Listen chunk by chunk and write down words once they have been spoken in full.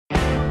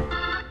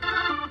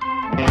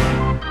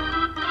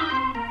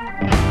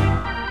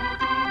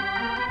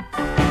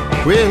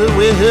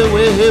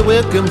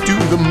Welcome to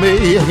the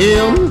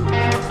mayhem.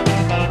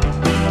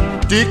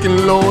 Dick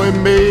and Lloyd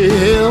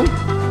mayhem.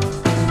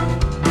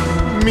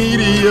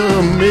 Media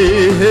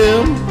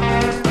mayhem.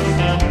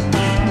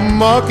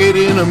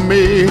 Marketing a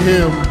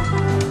mayhem.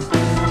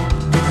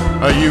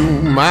 You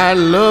might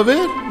love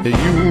it,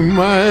 you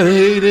might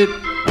hate it.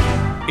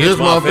 It's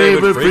my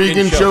favorite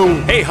freaking show.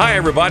 Hey, hi,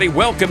 everybody.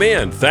 Welcome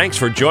in. Thanks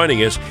for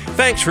joining us.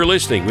 Thanks for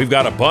listening. We've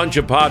got a bunch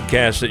of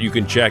podcasts that you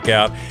can check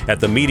out at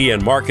the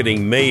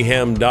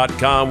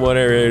mediaandmarketingmayhem.com,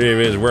 whatever it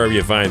is, wherever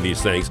you find these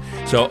things.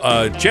 So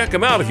check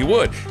them out if you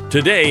would.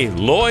 Today,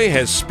 Loy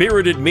has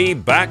spirited me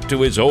back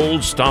to his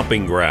old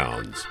stomping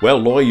grounds. Well,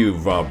 Loy,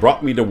 you've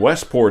brought me to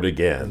Westport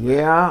again.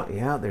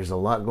 Yeah, there's a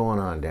lot going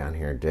on down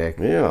here, Dick.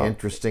 Yeah.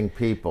 Interesting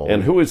people.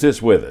 And who is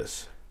this with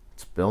us?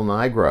 It's Bill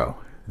Nigro.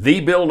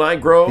 The Bill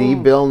Nigro? The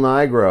Bill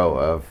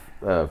Nigro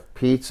of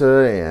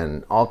pizza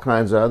and all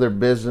kinds of other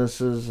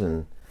businesses,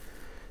 and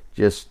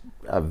just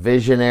a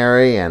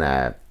visionary and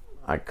a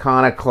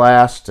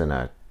iconoclast and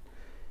a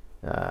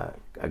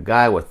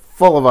guy with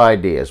full of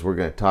ideas. We're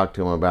going to talk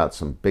to him about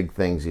some big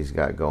things he's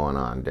got going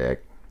on,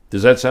 Dick.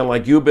 Does that sound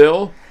like you,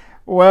 Bill?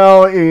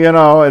 Well,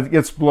 it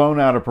gets blown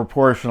out of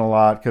proportion a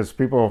lot because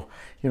people,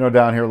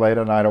 down here late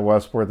at night at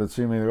Westport that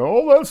see me, they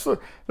go,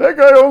 that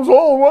guy owns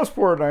all of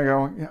Westport. And I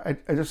go, yeah,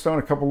 I just own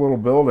a couple little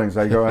buildings.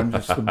 I go, I'm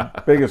just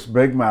the biggest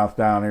big mouth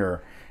down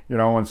here.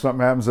 When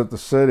something happens at the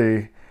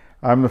city,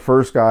 I'm the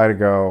first guy to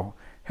go,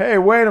 hey,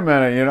 wait a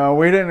minute,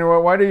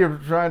 why are you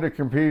trying to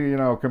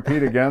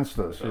compete against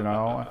us,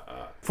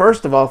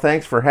 First of all,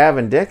 thanks for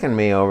having Dick and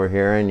me over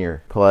here in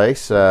your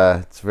place.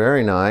 It's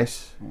very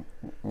nice.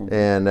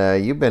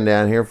 And you've been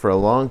down here for a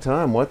long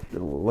time.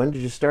 When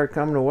did you start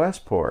coming to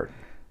Westport?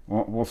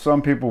 Well,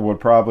 some people would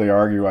probably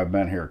argue I've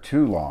been here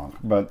too long,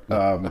 but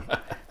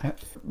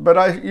but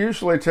I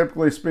usually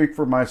typically speak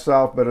for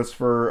myself, but it's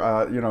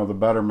for the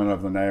betterment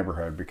of the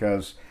neighborhood,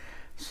 because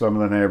some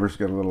of the neighbors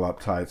get a little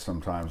uptight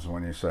sometimes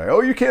when you say,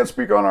 oh, you can't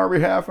speak on our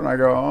behalf, and I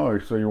go, oh,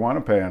 so you want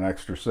to pay an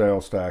extra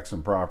sales tax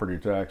and property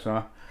tax,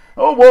 huh?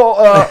 Oh, well,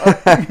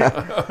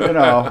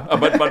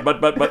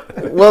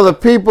 But. Well, the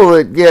people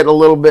that get a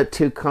little bit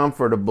too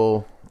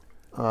comfortable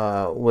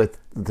with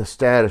the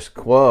status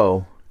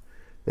quo,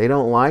 they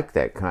don't like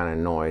that kind of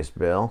noise,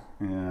 Bill.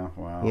 Yeah,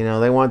 wow.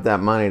 They want that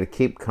money to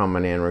keep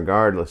coming in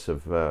regardless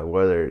of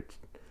whether it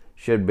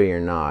should be or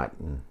not.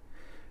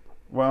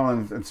 Well,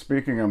 and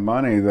speaking of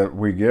money that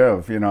we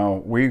give,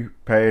 we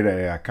paid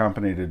a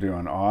company to do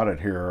an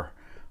audit here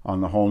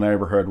on the whole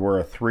neighborhood. We're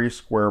a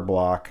 3-square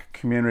block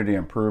community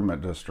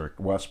improvement district,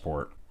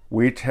 Westport.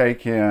 We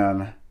take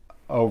in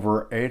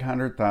over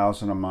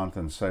 $800,000 a month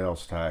in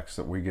sales tax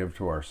that we give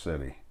to our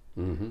city.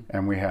 Mm-hmm.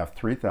 And we have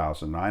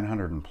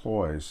 3,900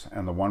 employees,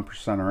 and the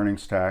 1%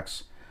 earnings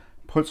tax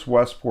puts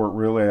Westport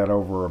really at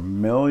over $1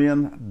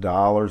 million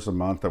a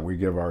month that we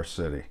give our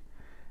city.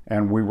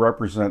 And we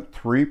represent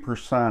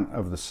 3%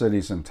 of the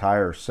city's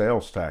entire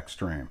sales tax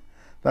stream.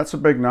 That's a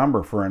big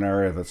number for an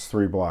area that's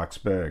 3 blocks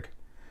big.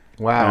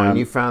 Wow, and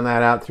you found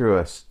that out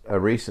through a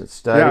recent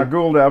study? Yeah,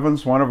 Gould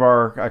Evans, one of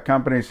our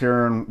companies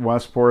here in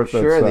Westport.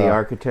 Sure, the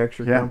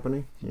architecture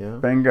company. Yeah.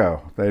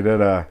 Bingo.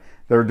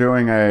 They're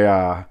doing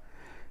a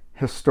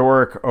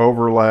historic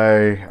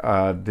overlay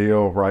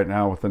deal right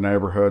now with the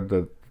neighborhood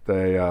that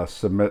they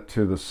submit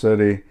to the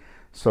city,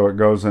 so it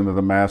goes into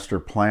the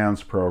master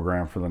plans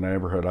program for the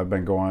neighborhood. I've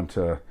been going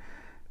to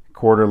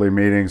quarterly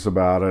meetings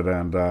about it,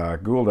 and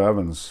Gould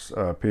Evans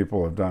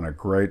people have done a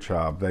great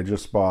job. They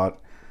just bought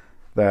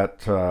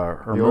that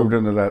moved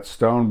into that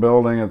stone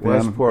building at the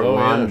Westport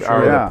end.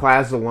 The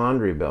Plaza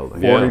Laundry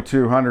building.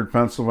 4200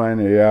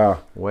 Pennsylvania, yeah.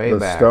 Way back.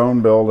 The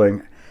stone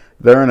building.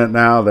 They're in it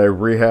now. They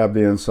rehab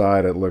the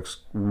inside. It looks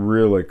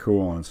really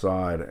cool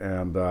inside.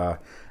 And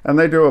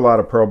they do a lot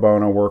of pro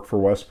bono work for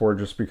Westport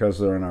just because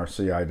they're in our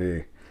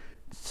CID.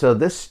 So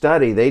this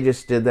study, they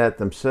just did that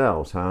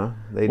themselves, huh?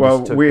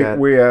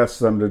 We asked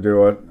them to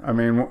do it. I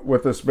mean,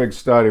 with this big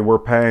study, we're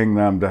paying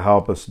them to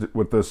help us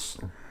with this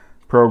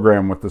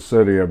program with the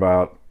city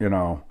about,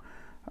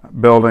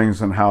 buildings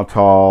and how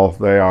tall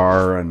they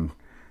are and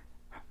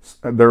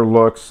their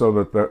looks, so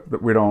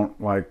that we don't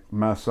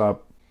mess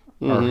up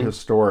our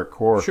historic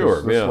core.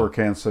 Sure, this is where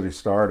Kansas City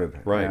started.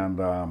 Right.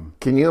 And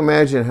can you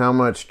imagine how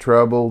much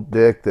trouble,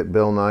 Dick, that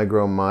Bill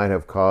Nigro might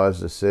have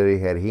caused the city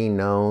had he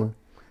known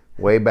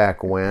way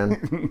back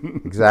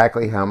when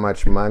exactly how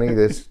much money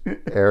this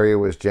area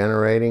was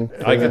generating?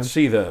 I could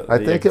see the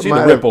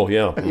ripple,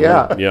 yeah.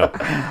 Yeah.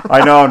 Yeah.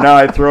 I know, now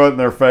I throw it in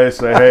their face,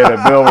 say, hey,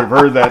 Bill, we've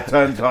heard that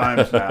 10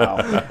 times now.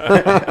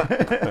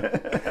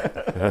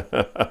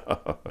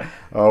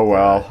 Oh,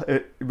 well,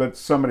 but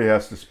somebody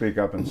has to speak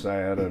up and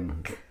say it,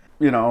 and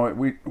we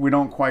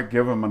don't quite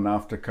give them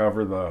enough to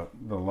cover the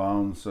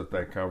loans that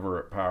they cover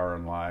at Power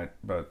and Light,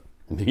 but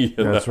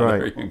that's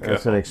right.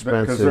 That's an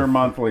expensive, because their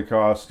monthly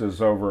cost is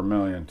over $1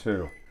 million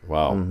too.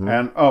 Wow.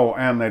 Mm-hmm.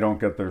 And they don't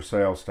get their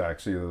sales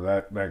tax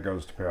either. That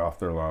goes to pay off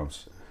their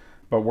loans.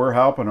 But we're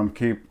helping them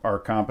keep our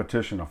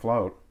competition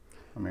afloat.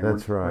 I mean,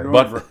 that's right.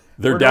 But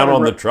they're down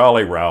on the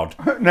trolley route.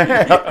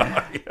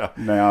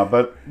 Now,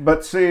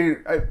 but see,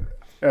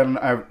 And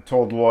I've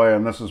told Loy,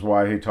 and this is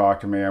why he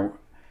talked to me.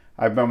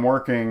 I've been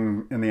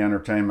working in the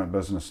entertainment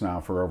business now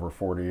for over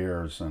 40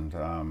 years, and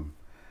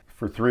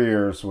for 3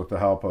 years, with the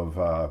help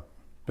of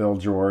Bill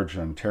George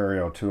and Terry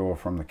O'Toole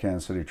from the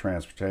Kansas City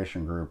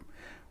Transportation Group,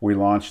 we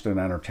launched an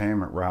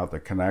entertainment route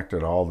that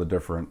connected all the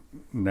different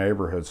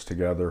neighborhoods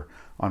together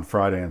on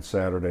Friday and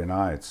Saturday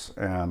nights.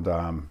 And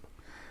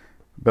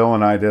Bill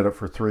and I did it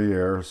for 3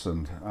 years,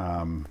 and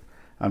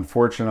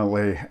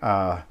unfortunately,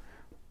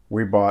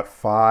 we bought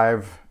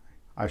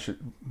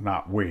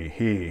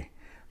he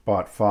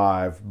bought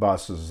 5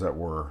 buses that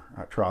were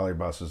trolley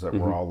buses that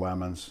were all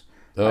lemons.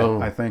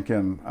 I think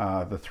in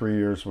the 3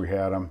 years we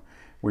had them,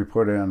 we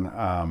put in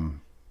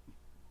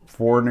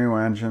 4 new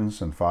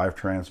engines and 5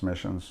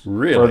 transmissions.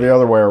 Really? Or the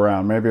other way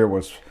around. Maybe it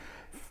was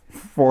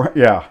 4.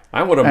 Yeah.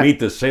 I want to meet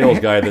the sales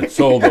guy that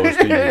sold those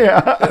to you.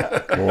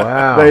 Yeah.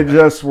 Wow. They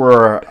just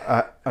were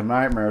a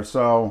nightmare.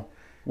 So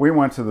we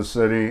went to the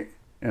city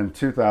in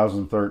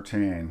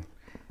 2013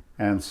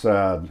 and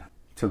said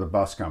to the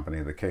bus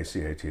company, the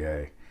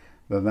KCATA,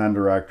 the then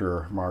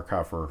director, Mark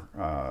Huffer,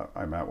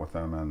 I met with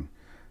them and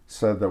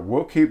said that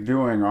we'll keep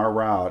doing our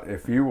route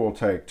if you will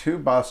take 2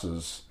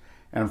 buses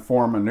and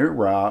form a new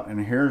route,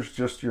 and here's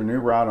just your new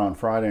route on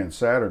Friday and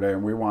Saturday,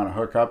 and we want to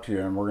hook up to you,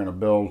 and we're going to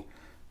build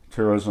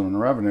tourism and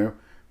revenue.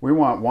 We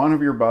want one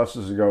of your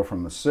buses to go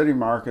from the city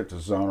market to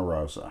Zona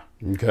Rosa.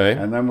 Okay.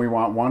 And then we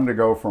want one to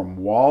go from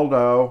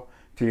Waldo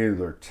to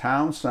either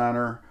Town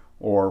Center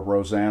or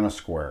Rosanna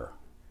Square.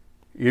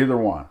 Either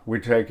one.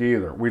 We'd take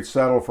either. We'd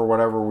settle for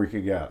whatever we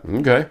could get.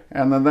 Okay.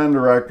 And the then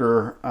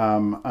director,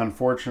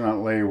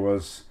 unfortunately,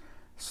 was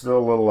still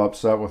a little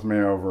upset with me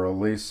over a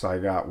lease I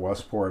got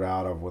Westport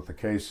out of with the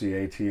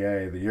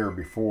KCATA the year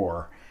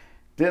before.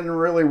 Didn't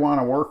really want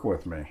to work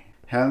with me.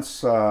 Hence,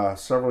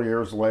 several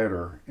years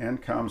later, in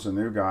comes a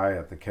new guy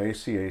at the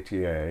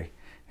KCATA.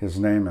 His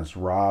name is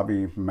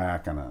Robbie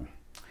Mackinnon.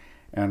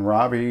 And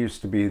Robbie used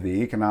to be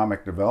the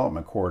Economic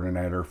Development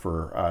Coordinator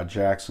for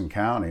Jackson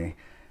County.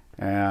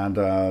 And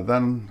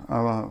then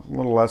a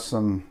little less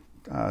than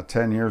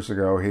 10 years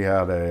ago, he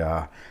had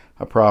a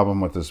problem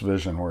with his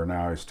vision where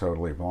now he's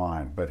totally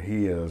blind. But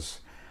he is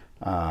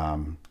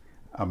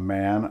a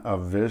man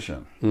of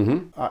vision.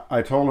 Mm-hmm.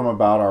 I told him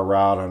about our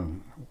route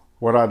and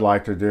what I'd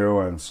like to do,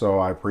 and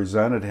so I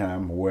presented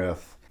him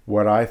with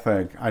what I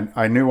think.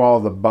 I knew all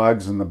the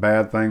bugs and the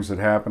bad things that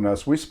happened to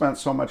us. We spent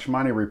so much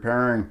money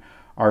repairing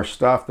our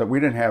stuff that we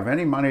didn't have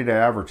any money to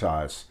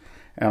advertise.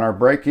 And our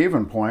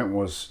break-even point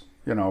was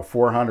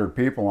 400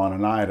 people on a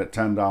night at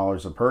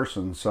 $10 a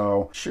person.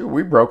 So, shoot,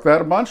 we broke that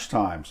a bunch of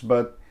times.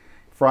 But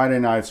Friday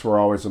nights were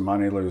always a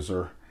money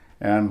loser,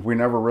 and we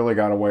never really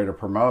got a way to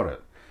promote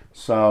it.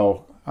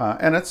 So,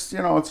 and it's,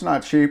 it's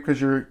not cheap because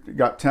you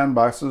got 10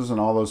 buses and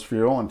all those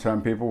fuel and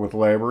 10 people with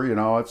labor, it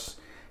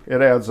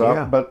adds up.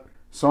 Yeah. But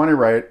so at any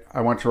rate,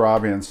 I went to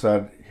Robbie and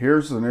said,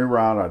 here's the new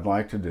route I'd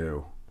like to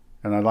do,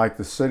 and I'd like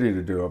the city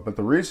to do it. But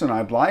the reason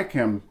I'd like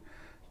him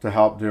to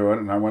help do it,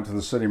 and I went to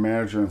the city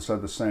manager and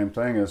said the same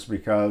thing, is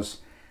because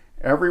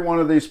every one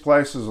of these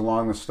places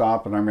along the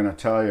stop that I'm going to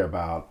tell you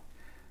about,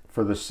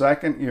 for the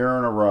second year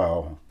in a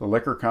row, the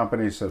liquor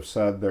companies have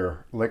said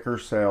their liquor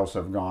sales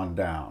have gone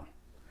down.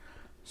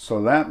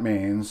 So that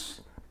means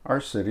our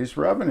city's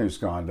revenue's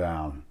gone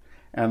down.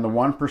 And the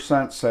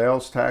 1%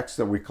 sales tax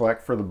that we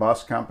collect for the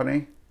bus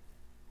company,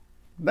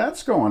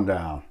 that's going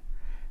down.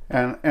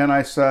 And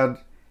I said,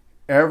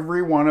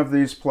 every one of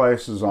these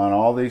places on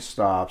all these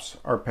stops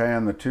are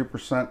paying the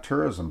 2%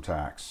 tourism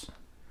tax.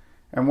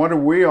 And what do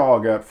we all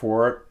get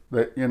for it?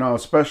 That,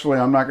 especially,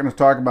 I'm not going to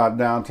talk about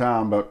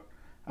downtown, but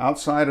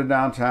outside of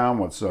downtown,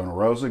 what's Zona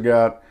Rosa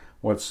get?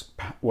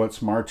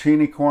 What's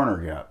Martini Corner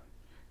get?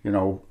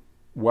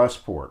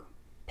 Westport,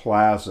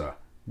 Plaza,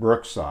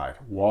 Brookside,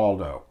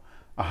 Waldo,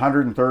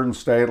 103rd and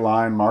State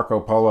Line,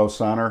 Marco Polo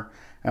Center,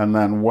 and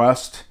then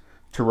west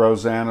to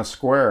Rosanna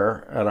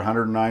Square at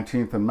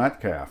 119th and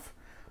Metcalf.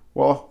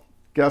 Well,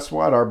 guess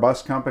what? Our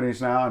bus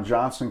company's now in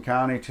Johnson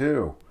County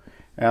too.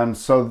 And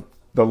so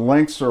the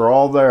links are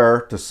all there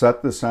to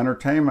set this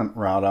entertainment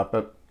route up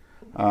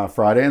at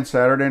Friday and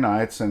Saturday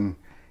nights, and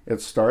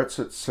it starts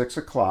at 6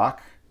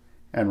 o'clock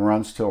and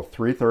runs till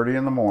 3:30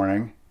 in the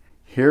morning.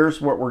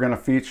 Here's what we're going to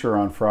feature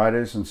on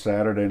Fridays and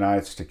Saturday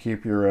nights to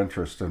keep your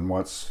interest in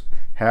what's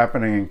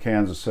happening in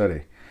Kansas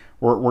City.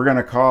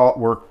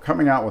 We're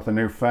coming out with a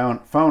new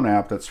phone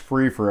app that's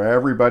free for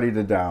everybody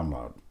to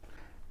download.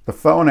 The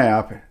phone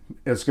app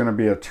is going to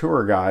be a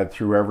tour guide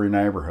through every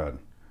neighborhood.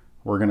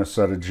 We're going to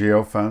set a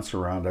geofence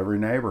around every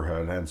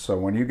neighborhood. And so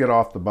when you get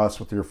off the bus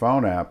with your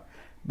phone app,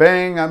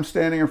 bang, I'm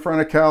standing in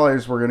front of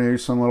Kelly's. We're going to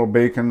use some little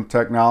beacon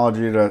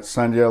technology to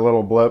send you a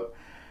little blip.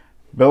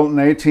 Built in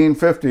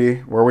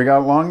 1850, where we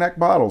got long neck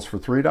bottles for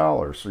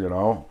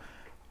 $3,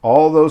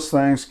 All those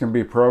things can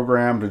be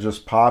programmed to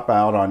just pop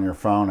out on your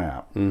phone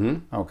app.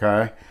 Mm-hmm.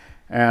 Okay?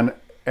 And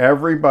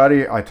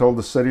everybody, I told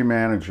the city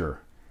manager,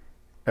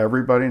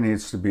 everybody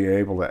needs to be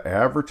able to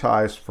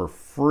advertise for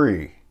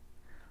free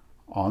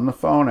on the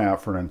phone app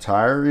for an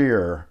entire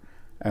year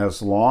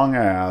as long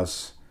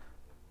as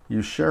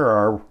you share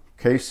our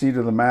KC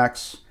to the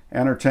Max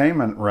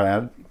entertainment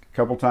rad a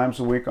couple times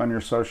a week on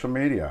your social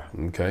media.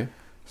 Okay.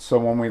 So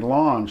when we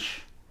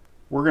launch,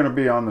 we're going to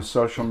be on the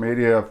social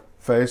media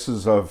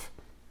faces of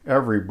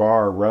every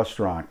bar,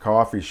 restaurant,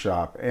 coffee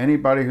shop,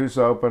 anybody who's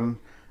open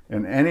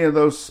in any of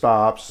those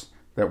stops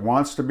that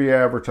wants to be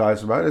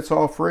advertised about. It's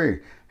all free.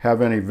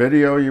 Have any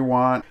video you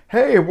want.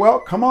 Hey, well,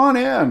 come on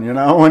in. You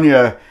know, when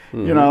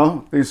you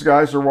know, these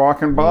guys are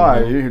walking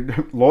by.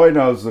 Lloyd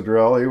knows the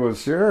drill. He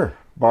was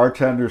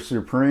bartender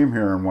supreme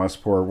here in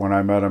Westport when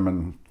I met him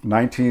in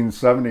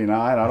 1979.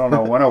 I don't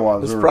know when it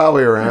was. It was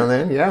probably around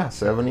then. Yeah,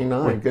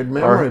 79. Good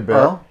memory,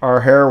 Bill. Our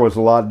hair was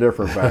a lot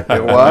different back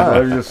then. It was.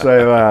 Let's just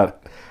say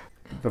that.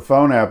 The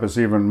phone app is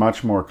even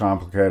much more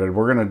complicated.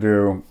 We're going to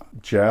do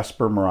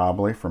Jasper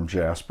Mirabli from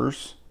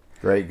Jaspers.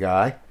 Great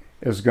guy.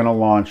 Is going to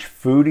launch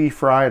Foodie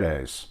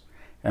Fridays.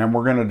 And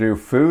we're going to do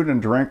food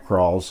and drink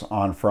crawls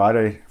on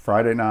Friday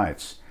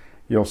nights.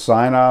 You'll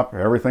sign up.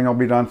 Everything will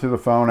be done through the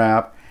phone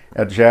app.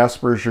 At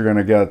Jasper's, you're going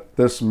to get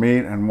this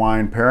meat and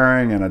wine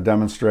pairing and a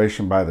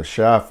demonstration by the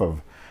chef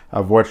of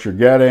what you're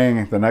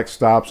getting. The next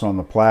stop's on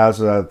the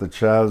Plaza at the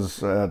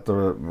Ches, at the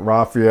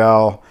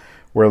Raphael,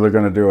 where they're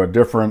going to do a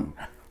different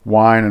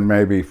wine and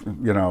maybe,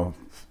 you know,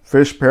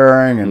 fish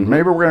pairing. And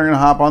maybe we're going to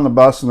hop on the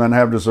bus and then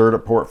have dessert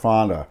at Port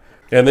Fonda.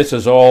 And this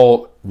is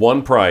all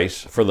one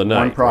price for the night,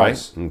 One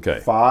price. Right? Okay.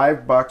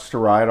 $5 to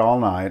ride all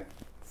night,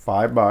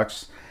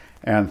 $5,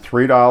 and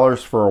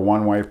 $3 for a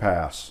one-way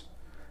pass.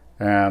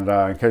 And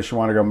in case you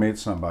want to go meet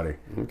somebody.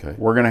 Okay.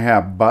 We're going to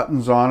have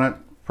buttons on it.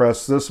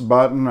 Press this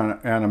button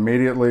and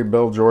immediately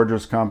Bill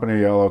George's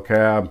company, Yellow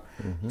Cab,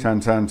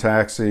 1010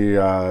 Taxi,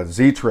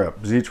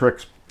 Z-Trip.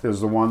 Z-Trip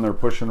is the one they're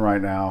pushing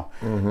right now.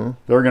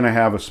 They're going to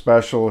have a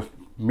special,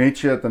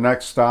 meet you at the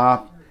next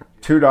stop,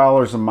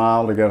 $2 a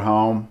mile to get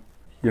home.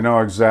 You know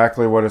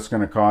exactly what it's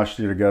going to cost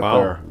you to get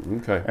there.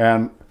 Okay.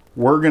 And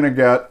we're going to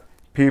get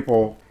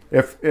people,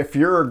 if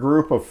you're a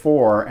group of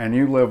 4 and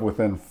you live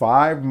within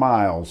 5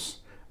 miles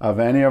of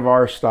any of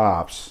our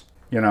stops,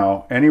 you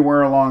know,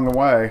 anywhere along the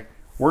way,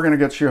 we're going to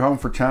get you home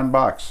for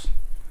 $10.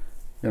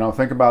 You know,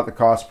 think about the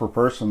cost per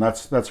person.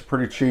 That's a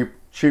pretty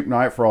cheap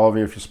night for all of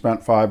you if you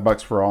spent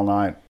 $5 for all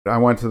night. I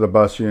went to the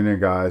bus union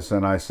guys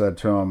and I said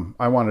to them,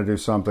 I want to do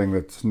something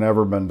that's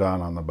never been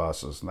done on the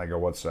buses. And they go,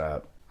 what's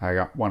that?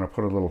 I want to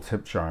put a little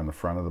tip jar in the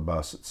front of the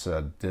bus that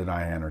said, did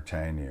I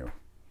entertain you?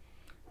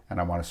 And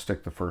I want to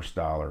stick the first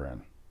 $1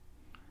 in.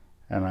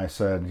 And I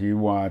said, you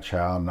watch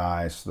how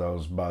nice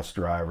those bus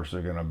drivers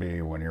are going to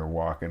be when you're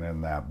walking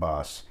in that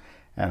bus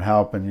and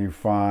helping you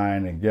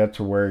find and get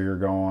to where you're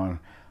going.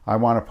 I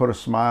want to put a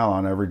smile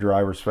on every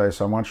driver's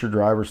face. I want your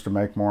drivers to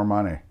make more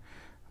money.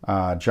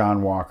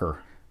 John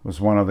Walker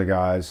was one of the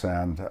guys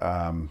and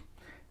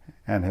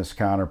his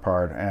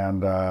counterpart.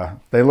 And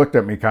they looked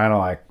at me kind of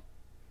like,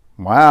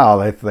 wow,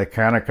 they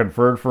kind of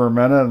conferred for a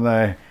minute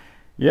and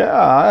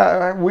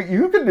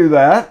you could do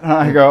that. And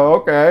I go,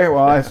 okay.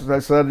 Well, I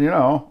said, you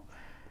know,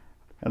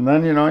 and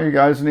then, you know, you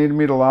guys need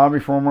me to lobby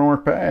for more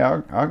pay.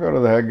 I'll go to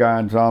the head guy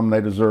and tell them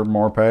they deserve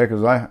more pay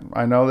because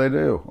I know they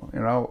do. You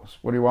know,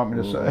 what do you want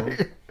me to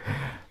say?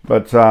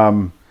 But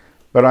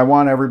I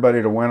want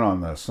everybody to win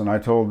on this. And I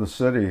told the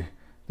city,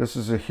 this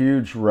is a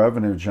huge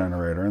revenue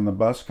generator. And the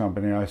bus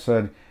company, I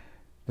said,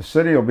 the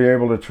city will be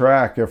able to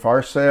track if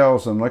our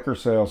sales and liquor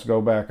sales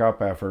go back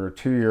up after a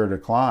 2-year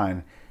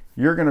decline,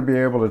 you're going to be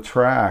able to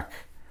track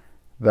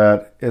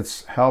that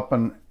it's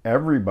helping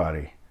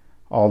everybody,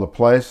 all the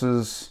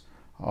places,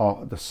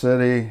 the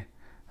city,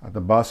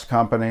 the bus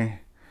company,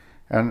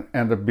 and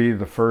to be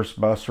the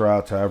first bus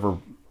route to ever,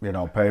 you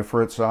know, pay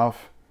for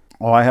itself.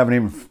 Well, I haven't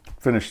even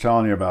finished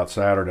telling you about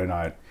Saturday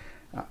night.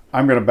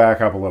 I'm going to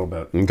back up a little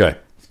bit. Okay.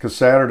 Because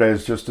Saturday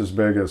is just as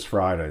big as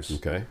Fridays.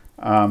 Okay.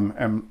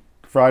 And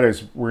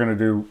Fridays, we're going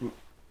to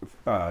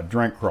do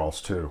drink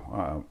crawls too.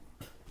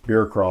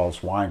 Beer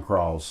crawls, wine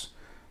crawls,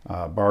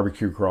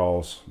 barbecue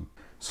crawls.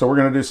 So we're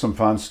going to do some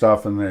fun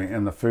stuff in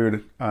the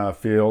food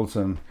fields,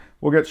 and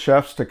we'll get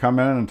chefs to come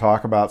in and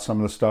talk about some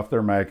of the stuff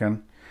they're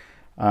making.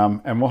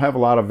 And we'll have a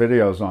lot of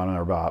videos on it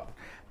about.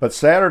 But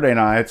Saturday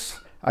nights,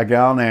 a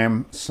gal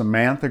named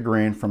Samantha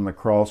Green from the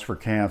Crawls for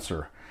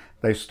Cancer.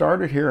 They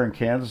started here in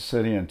Kansas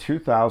City in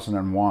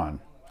 2001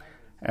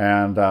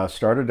 and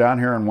started down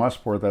here in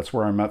Westport. That's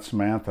where I met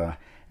Samantha.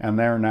 And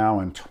they're now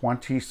in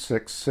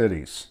 26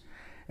 cities.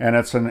 And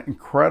it's an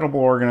incredible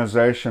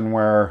organization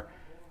where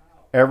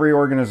every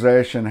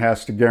organization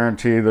has to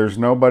guarantee there's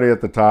nobody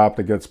at the top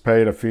that gets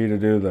paid a fee to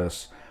do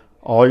this.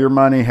 All your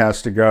money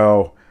has to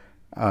go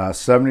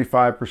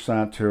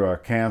 75% to a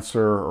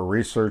cancer or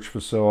research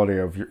facility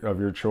of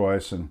your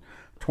choice, and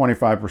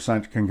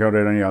 25% can go to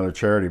any other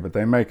charity. But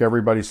they make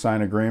everybody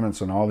sign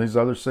agreements, and all these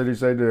other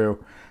cities they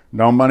do.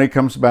 No money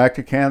comes back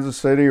to Kansas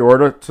City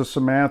or to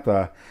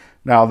Samantha.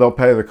 Now they'll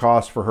pay the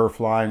cost for her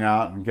flying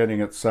out and getting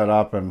it set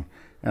up and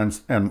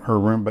her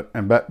room, but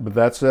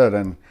that's it.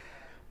 And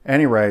at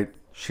any rate,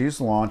 she's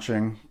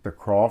launching the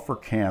Crawl for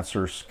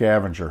Cancer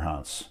scavenger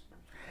hunts.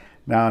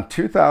 Now in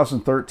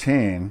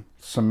 2013,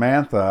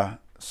 Samantha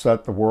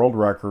set the world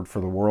record for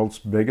the world's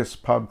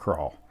biggest pub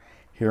crawl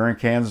here in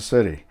Kansas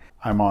City.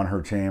 I'm on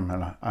her team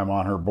and I'm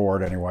on her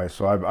board anyway.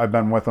 So I've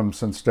been with them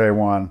since day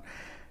one.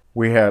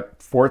 We had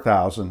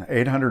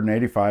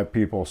 4,885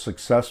 people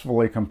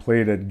successfully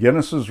completed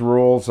Guinness's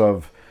rules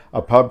of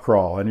a pub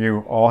crawl, and you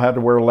all had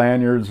to wear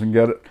lanyards and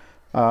get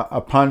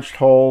a punched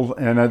hole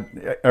in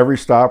every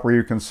stop where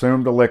you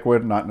consumed a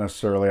liquid, not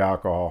necessarily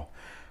alcohol.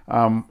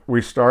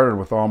 We started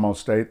with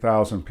almost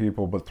 8,000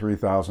 people, but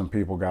 3,000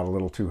 people got a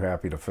little too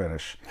happy to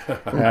finish.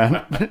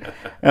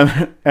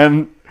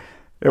 and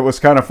it was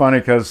kind of funny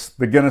because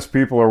the Guinness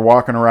people are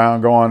walking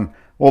around going,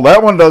 well,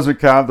 that one doesn't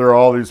count. There are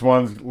all these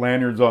ones,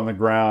 lanyards on the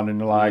ground, and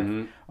you're like,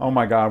 oh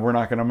my God, we're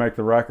not going to make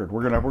the record.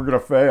 We're gonna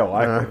fail.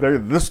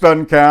 This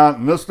doesn't count,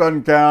 and this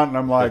doesn't count. And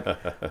I'm like,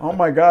 oh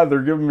my God,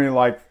 they're giving me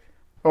like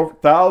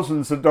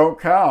thousands that don't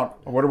count.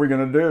 What are we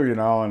going to do,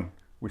 And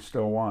we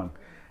still won.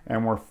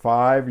 And we're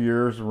 5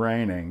 years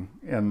reigning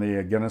in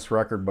the Guinness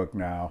record book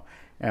now.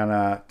 And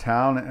a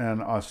town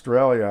in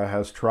Australia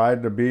has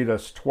tried to beat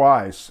us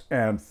twice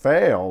and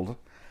failed.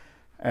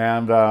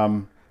 And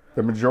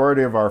the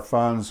majority of our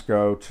funds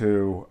go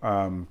to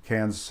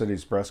Kansas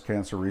City's Breast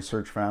Cancer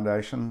Research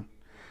Foundation.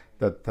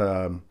 That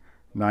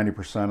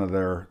 90% of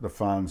the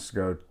funds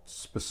go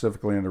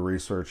specifically into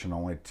research and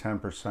only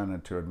 10%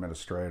 into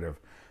administrative.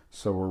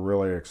 So we're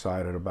really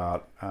excited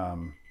about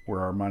where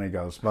our money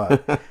goes.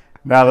 But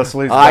now this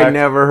leads back. I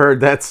never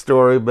heard that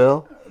story,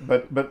 Bill.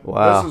 But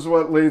wow. This is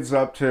what leads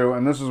up to,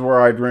 and this is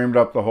where I dreamed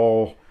up the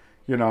whole,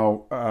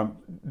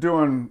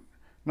 doing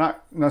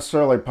not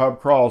necessarily pub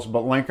crawls,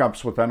 but link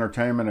ups with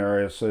entertainment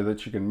areas so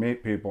that you can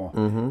meet people.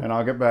 And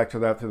I'll get back to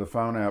that through the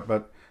phone app.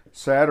 But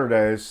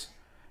Saturdays,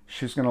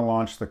 she's going to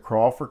launch the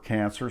Crawl for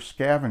Cancer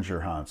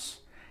scavenger hunts.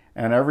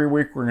 And every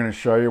week we're going to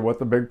show you what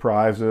the big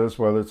prize is,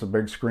 whether it's a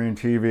big screen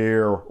TV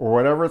or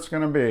whatever it's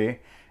going to be.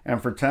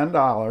 And for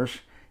 $10,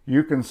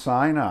 you can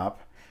sign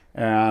up.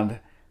 And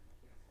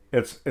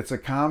it's a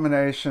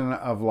combination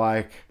of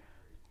like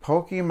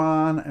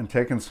Pokemon and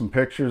taking some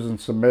pictures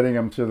and submitting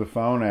them to the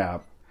phone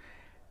app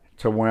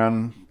to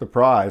win the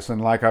prize.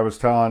 And like I was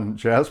telling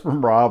Jasper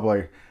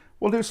Brobley,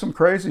 we'll do some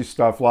crazy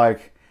stuff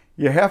like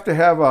you have to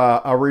have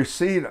a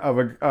receipt of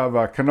a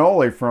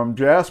cannoli from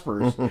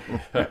Jasper's.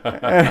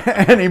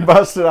 and he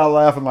busted out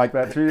laughing like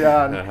that too.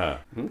 Yeah.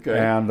 Okay.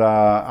 And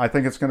I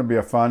think it's going to be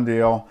a fun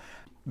deal.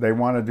 They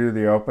want to do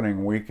the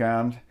opening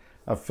weekend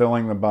of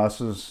filling the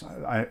buses.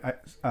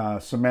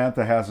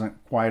 Samantha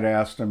hasn't quite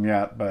asked him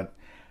yet, but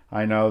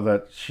I know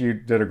that she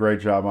did a great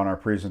job on our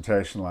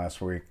presentation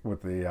last week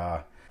with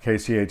the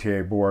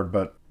KCATA board.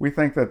 But we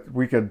think that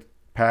we could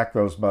pack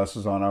those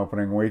buses on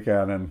opening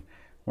weekend. And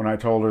when I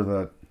told her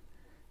that,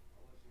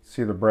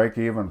 see, the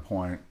break-even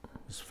point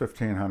is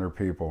 1,500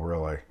 people,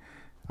 really.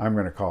 I'm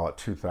going to call it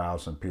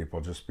 2,000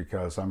 people just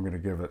because I'm going to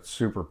give it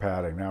super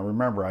padding. Now,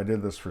 remember, I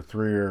did this for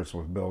 3 years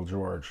with Bill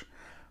George.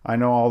 I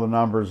know all the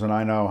numbers, and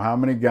I know how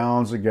many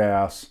gallons of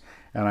gas,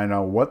 and I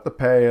know what the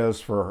pay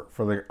is for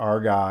our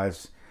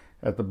guys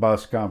at the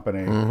bus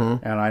company.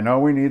 And I know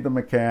we need the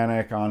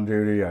mechanic on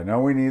duty. I know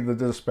we need the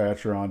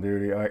dispatcher on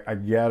duty. I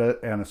get it,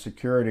 and a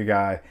security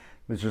guy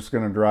that's just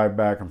going to drive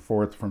back and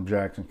forth from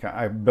Jackson County.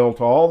 I built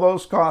all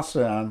those costs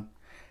in,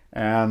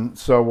 and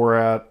so we're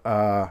at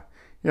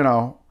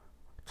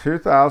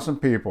 2,000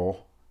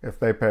 people. If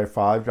they pay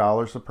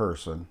 $5 a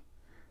person,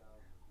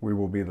 we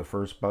will be the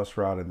first bus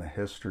route in the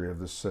history of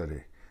the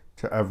city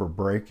to ever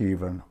break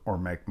even or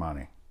make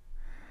money.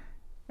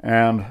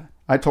 And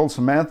I told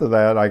Samantha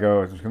that. I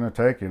go, it's going to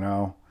take,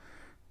 a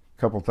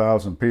couple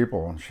thousand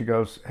people. And she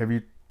goes, have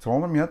you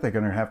told them yet they're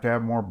going to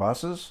have more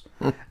buses?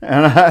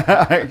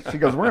 And she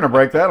goes, we're going to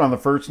break that on the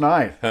first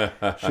night.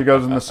 She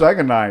goes, and the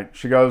second night.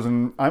 She goes,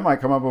 and I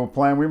might come up with a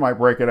plan. We might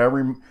break it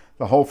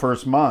the whole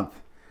first month.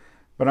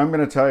 But I'm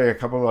going to tell you a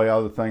couple of the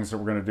other things that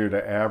we're going to do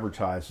to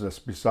advertise this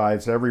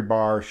besides every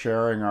bar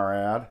sharing our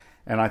ad.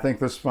 And I think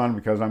this is fun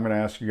because I'm going to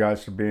ask you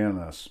guys to be in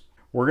this.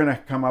 We're going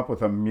to come up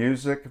with a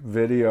music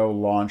video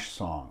launch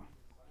song.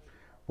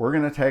 We're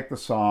going to take the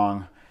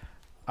song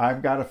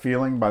I've Got a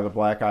Feeling by the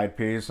Black Eyed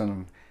Peas,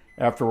 and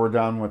after we're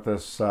done with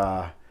this...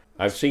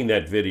 I've seen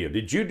that video.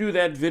 Did you do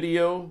that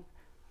video?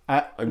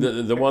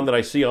 The one that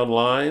I see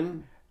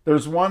online?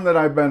 There's one that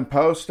I've been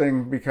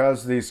posting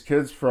because these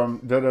kids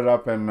did it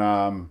up in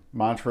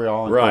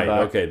Montreal and right,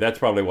 Quebec. Okay, that's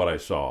probably what I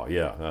saw,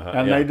 yeah.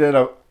 And they did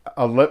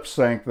a lip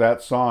sync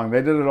that song.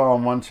 They did it all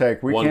in one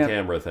take. One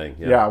camera thing,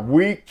 yeah. Yeah,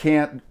 we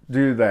can't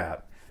do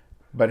that.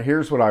 But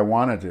here's what I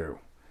want to do.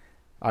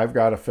 I've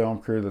got a film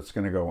crew that's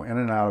going to go in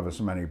and out of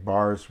as many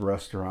bars,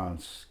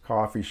 restaurants,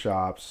 coffee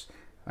shops.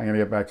 I'm going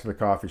to get back to the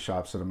coffee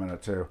shops in a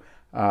minute too.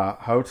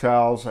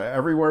 Hotels,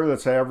 everywhere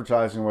that's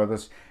advertising with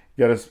us.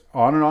 Get us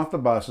on and off the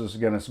buses,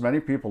 get as many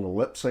people to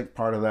lip sync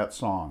part of that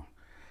song.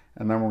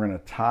 And then we're going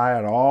to tie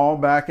it all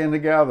back in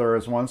together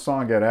as one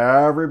song, get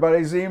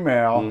everybody's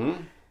email.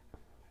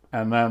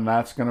 And then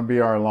that's going to be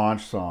our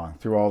launch song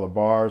through all the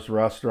bars,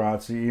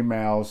 restaurants, the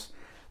emails.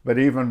 But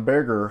even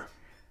bigger,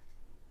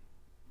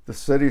 the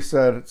city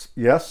said it's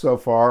yes so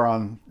far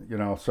on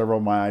several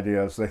of my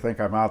ideas. They think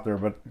I'm out there,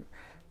 but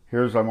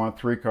I want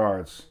 3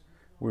 cards.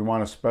 We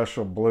want a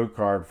special blue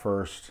card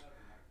first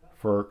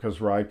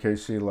because Ride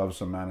KC loves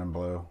the men in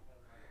blue.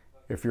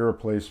 If you're a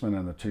policeman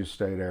in the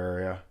 2-state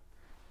area,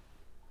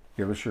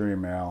 give us your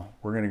email.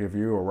 We're going to give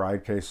you a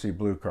Ride KC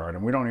blue card.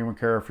 And we don't even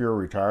care if you're a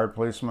retired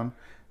policeman.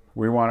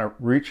 We want to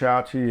reach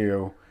out to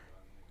you.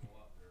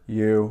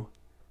 You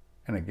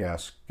and a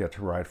guest get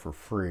to ride for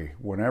free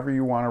whenever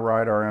you want to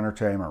ride our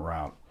entertainment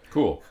route.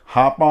 Cool.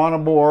 Hop on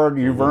aboard.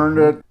 You've earned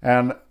it.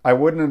 And I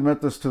wouldn't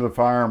admit this to the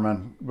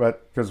firemen,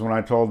 but because when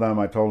I told them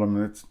I'm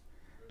going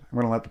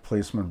to let the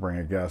policeman bring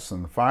a guest.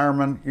 And the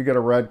fireman, you get a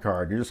red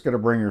card. You just got to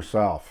bring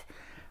yourself.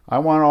 I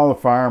want all the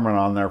firemen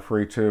on there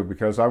free too,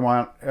 because I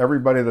want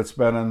everybody that's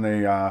been in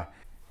the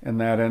in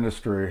that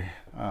industry,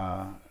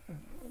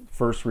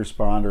 first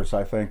responders.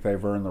 I think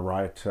they've earned the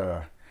right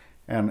to,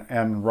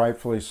 and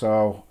rightfully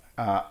so.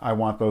 I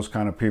want those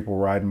kind of people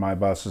riding my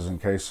buses in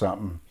case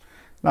something,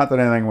 not that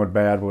anything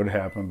bad would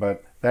happen,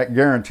 but that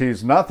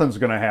guarantees nothing's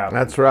going to happen.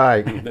 That's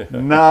right.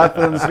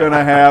 Nothing's going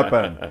to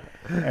happen.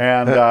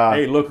 And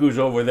hey, look who's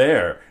over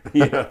there.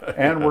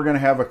 and we're going to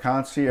have a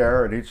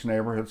concierge at each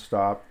neighborhood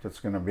stop that's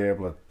going to be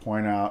able to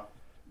point out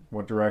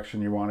what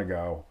direction you want to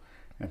go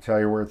and tell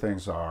you where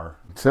things are.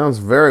 Sounds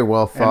very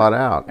well thought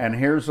out. And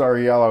here's our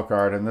yellow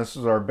card, and this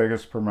is our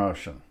biggest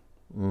promotion.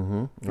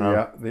 Mm-hmm.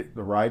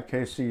 The Ride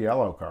KC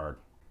yellow card.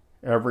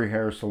 Every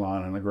hair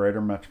salon in the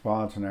greater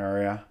metropolitan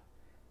area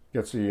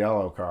gets a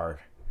yellow card.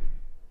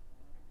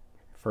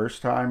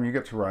 First time you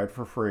get to ride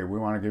for free, we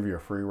want to give you a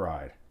free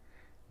ride.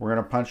 We're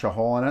going to punch a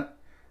hole in it,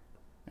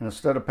 and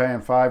instead of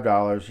paying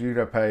 $5, you're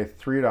going to pay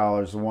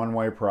 $3, the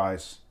one-way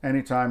price,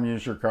 anytime you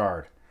use your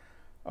card.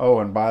 Oh,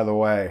 and by the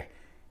way,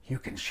 you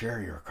can share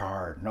your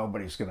card.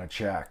 Nobody's going to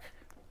check.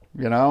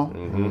 You know?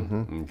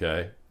 Mm-hmm.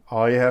 Okay.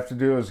 All you have to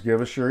do is give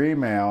us your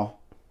email,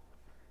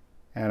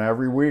 and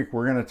every week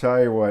we're going to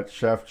tell you what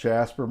Chef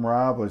Jasper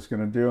Marabli is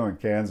going to do in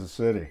Kansas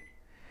City.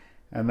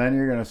 And then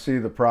you're going to see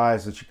the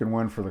prize that you can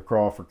win for the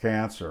Crawl for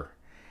Cancer.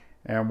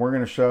 And we're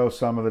going to show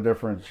some of the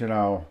different,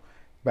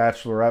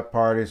 bachelorette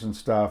parties and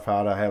stuff,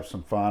 how to have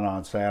some fun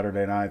on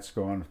Saturday nights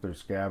going through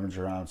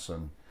scavenger hunts.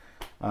 And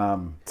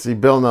see,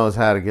 Bill knows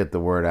how to get the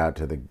word out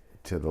to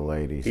the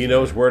ladies. He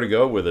knows where to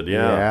go with it,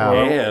 yeah.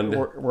 And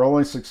we're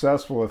only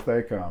successful if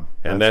they come.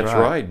 And that's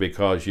right,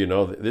 because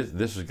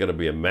this is going to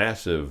be a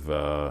massive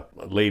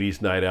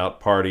ladies' night out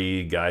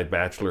party, guy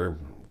bachelor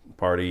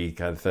party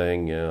kind of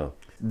thing. Yeah.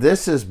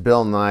 This is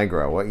Bill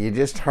Nigro. What you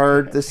just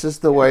heard, this is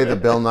the way the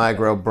Bill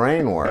Nigro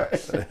brain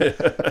works.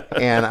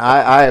 And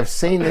I have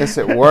seen this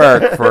at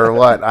work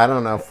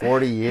for,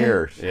 40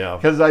 years. Yeah.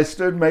 Because I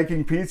stood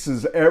making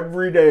pizzas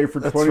every day for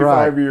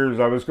 25 years.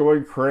 I was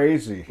going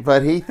crazy.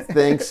 But he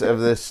thinks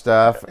of this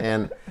stuff,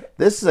 and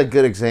this is a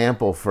good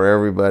example for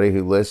everybody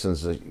who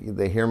listens.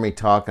 They hear me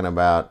talking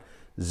about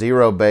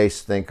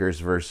zero-based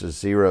thinkers versus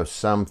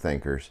zero-sum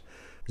thinkers.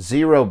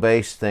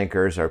 Zero-based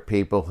thinkers are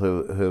people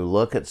who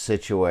look at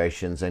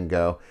situations and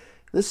go,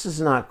 this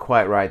is not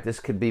quite right, this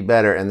could be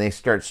better, and they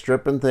start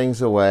stripping things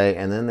away,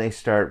 and then they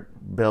start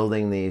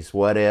building these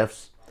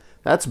what-ifs.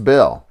 That's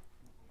Bill.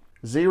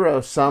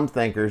 Zero-sum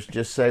thinkers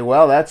just say,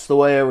 well, that's the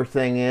way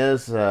everything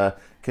is,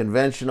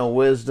 conventional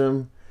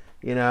wisdom.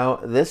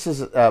 This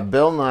is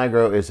Bill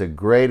Nigro is a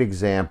great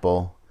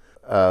example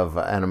of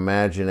an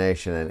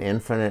imagination, an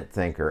infinite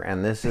thinker,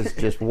 and this is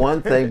just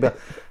one thing. But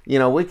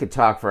we could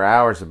talk for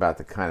hours about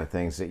the kind of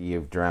things that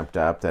you've dreamt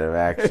up that have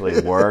actually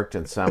worked,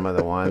 and some of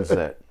the ones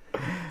that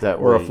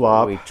were a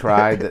flop. We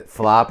tried that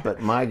flopped.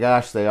 But my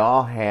gosh, they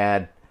all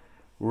had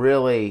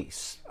really.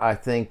 I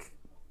think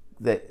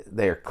that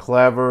they're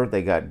clever.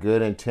 They got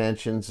good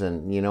intentions,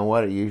 and you know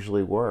what? It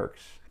usually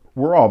works.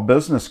 We're all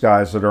business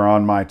guys that are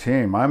on my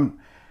team.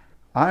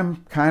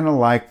 I'm kind of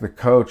like the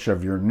coach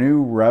of your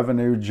new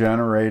revenue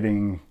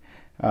generating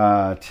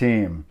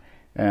team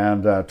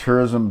and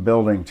tourism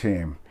building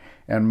team.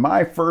 And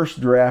my first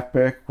draft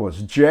pick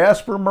was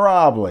Jasper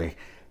Marabli,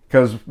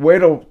 because wait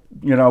till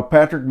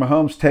Patrick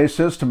Mahomes tastes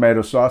his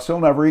tomato sauce, he'll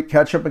never eat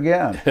ketchup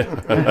again.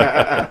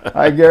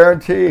 I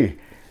guarantee.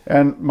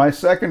 And my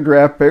second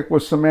draft pick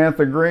was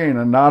Samantha Green,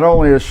 and not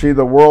only is she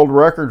the world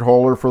record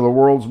holder for the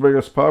world's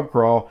biggest pub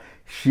crawl,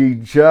 she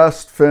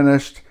just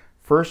finished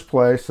first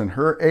place in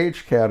her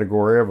age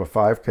category of a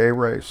 5K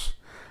race.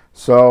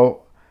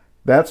 So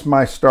that's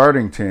my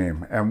starting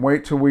team. And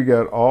wait till we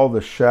get all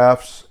the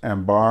chefs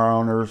and bar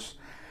owners.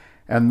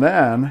 And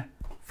then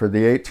for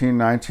the 18,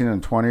 19,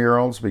 and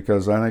 20-year-olds,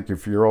 because I think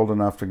if you're old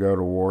enough to go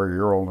to war,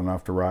 you're old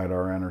enough to ride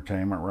our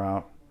entertainment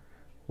route,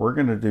 we're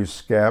going to do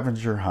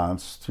scavenger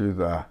hunts through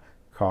the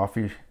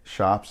coffee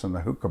shops and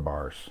the hookah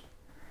bars.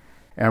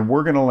 And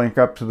we're going to link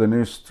up to the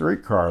new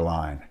streetcar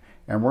line.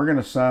 And we're going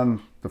to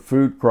send the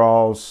food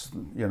crawls,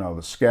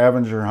 the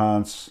scavenger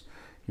hunts,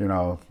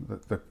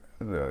 the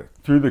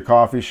through the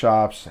coffee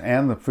shops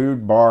and the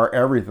food bar,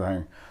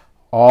 everything,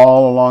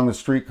 all along the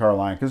streetcar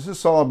line, because this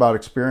is all about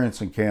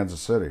experience in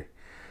Kansas City.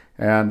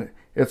 And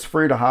it's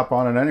free to hop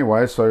on it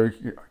anyway, so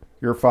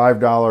your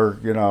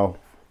 $5,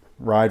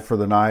 ride for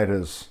the night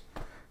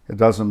it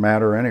doesn't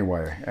matter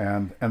anyway.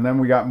 And then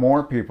we got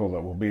more people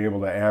that will be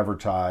able to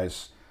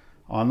advertise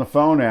on the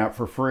phone app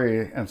for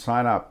free and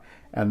sign up.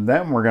 And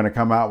then we're going to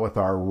come out with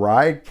our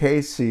Ride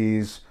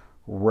KC's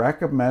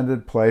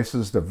recommended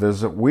places to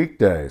visit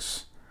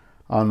weekdays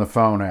on the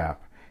phone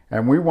app.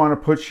 And we want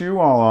to put you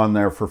all on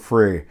there for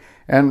free.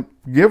 And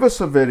give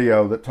us a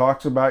video that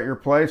talks about your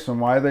place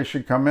and why they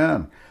should come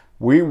in.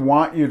 We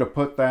want you to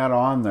put that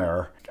on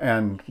there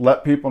and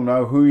let people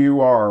know who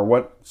you are,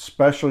 what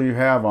special you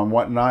have on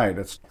what night.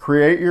 It's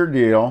create your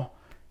deal,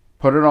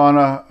 put it on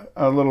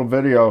a little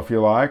video if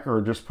you like,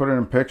 or just put it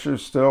in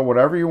pictures still,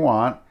 whatever you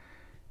want.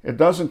 It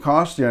doesn't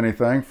cost you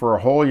anything. For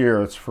a whole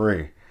year, it's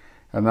free.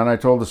 And then I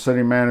told the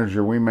city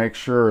manager, we make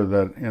sure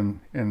that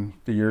in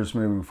the years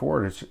moving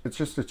forward, it's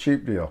just a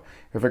cheap deal.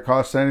 If it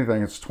costs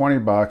anything, it's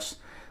 $20.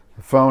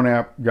 The phone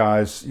app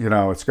guys,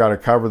 it's got to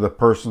cover the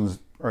persons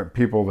or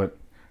people that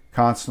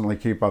constantly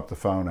keep up the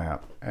phone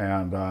app.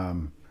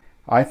 And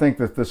I think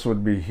that this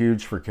would be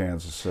huge for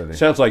Kansas City.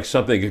 Sounds like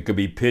something that could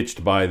be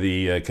pitched by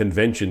the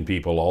convention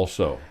people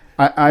also.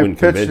 I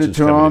pitched it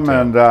to them,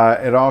 and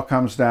it all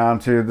comes down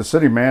to the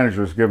city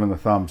manager's giving the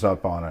thumbs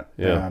up on it.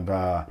 Yeah.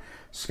 And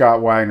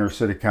Scott Wagner,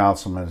 city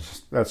councilman,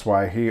 that's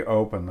why he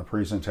opened the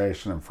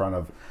presentation in front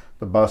of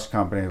the bus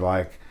company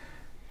like,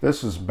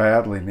 this is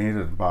badly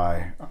needed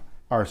by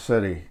our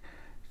city.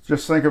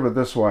 Just think of it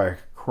this way.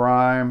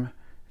 Crime,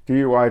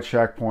 DUI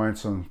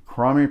checkpoints, and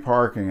crummy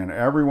parking in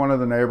every one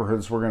of the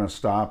neighborhoods we're going to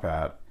stop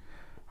at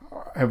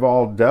have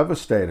all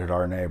devastated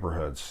our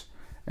neighborhoods.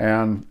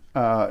 And,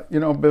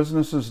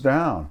 business is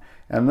down.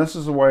 And this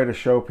is a way to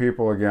show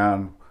people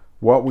again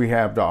what we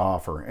have to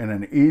offer. And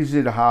an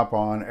easy to hop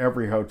on,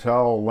 every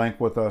hotel will link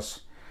with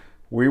us.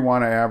 We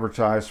want to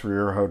advertise for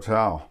your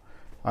hotel.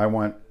 I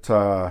went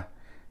to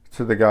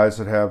the guys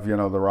that have, the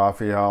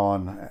Raphael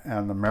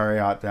and the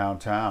Marriott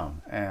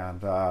downtown.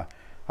 And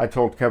I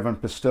told Kevin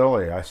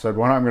Pistilli, I said,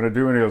 what I'm going to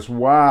do, and he goes,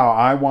 wow,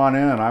 I want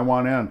in.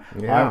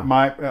 Yeah.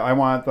 I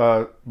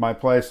want my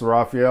place, the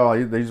Raphael,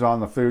 he's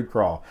on the food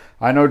crawl.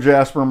 I know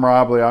Jasper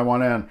Mobley, I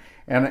want in.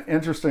 And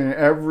interesting,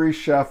 every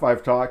chef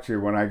I've talked to,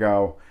 when I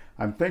go,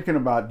 I'm thinking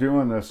about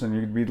doing this, and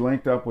you'd be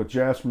linked up with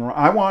Jasper,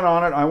 I want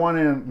on it, I want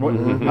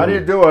in. How do you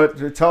do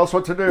it? Tell us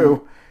what to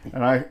do.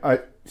 And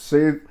I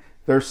see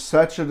there's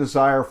such a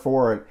desire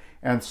for it.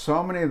 And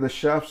so many of the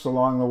chefs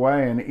along the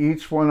way in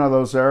each one of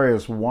those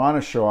areas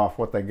want to show off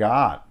what they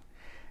got.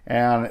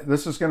 And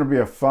this is going to be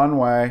a fun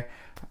way.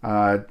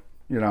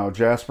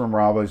 Jasper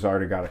Mobley's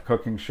already got a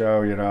cooking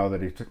show,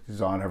 that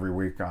he's on every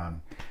week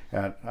on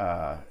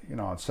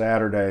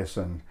Saturdays.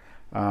 And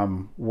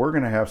we're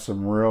going to have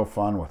some real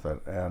fun with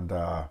it. And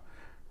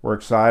we're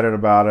excited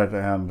about it.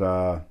 And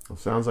it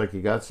sounds like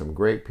you got some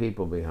great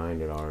people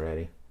behind it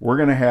already. We're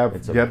going to have...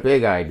 It's a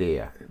big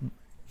idea.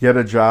 Get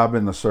a job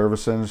in the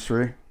service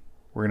industry.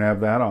 We're going to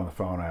have that on the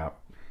phone app.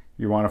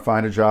 You want to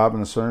find a job in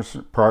the service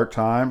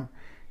part-time?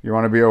 You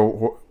want to be a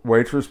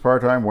waitress,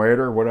 part-time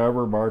waiter,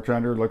 whatever,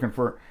 bartender, looking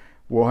for...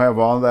 We'll have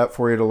all that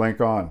for you to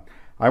link on.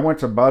 I went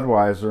to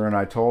Budweiser and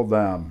I told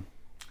them,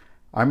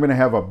 I'm going to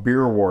have a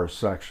beer wars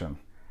section.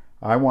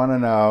 I want to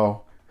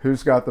know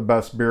who's got the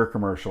best beer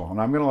commercial. And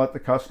I'm going to let the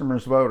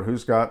customers vote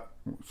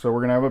so we're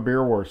going to have a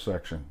beer wars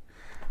section.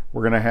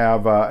 We're going to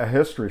have a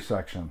history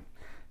section.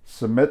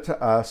 Submit to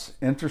us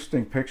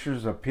interesting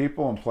pictures of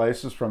people and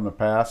places from the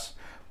past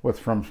with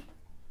from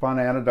fun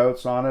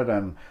anecdotes on it.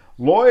 And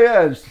Loy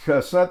Edge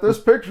sent this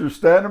picture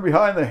standing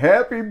behind the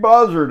Happy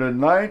Buzzard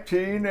in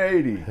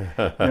 1980.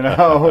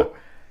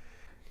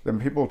 Then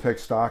people take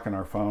stock in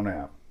our phone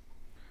app.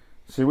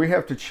 See, we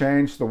have to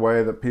change the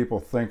way that people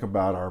think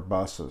about our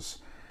buses.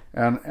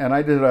 And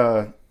I did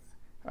a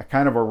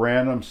kind of a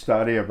random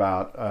study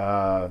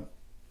about,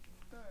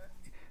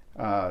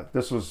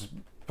 this was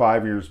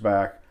 5 years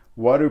back.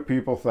 What do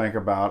people think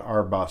about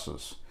our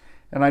buses?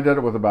 And I did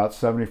it with about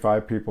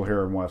 75 people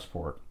here in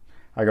Westport.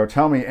 I go,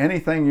 tell me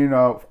anything you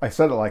know. I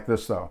said it like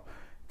this, though.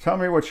 Tell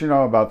me what you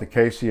know about the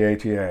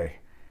KCATA.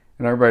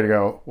 And everybody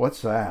go,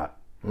 what's that?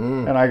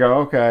 And I go,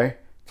 okay,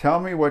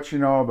 tell me what you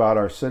know about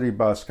our city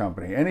bus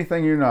company.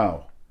 Anything you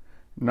know.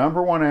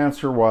 Number one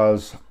answer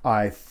was,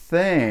 I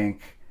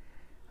think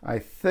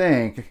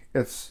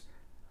it's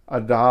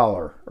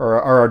 $1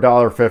 or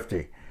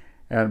 $1.50.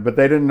 But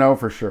they didn't know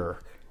for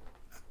sure.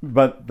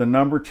 But the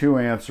number two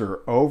answer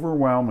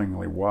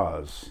overwhelmingly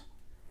was,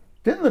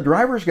 didn't the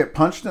drivers get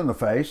punched in the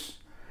face?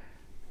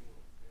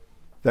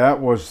 That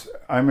was,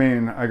 I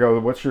go,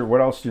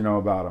 what else do you know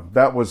about them?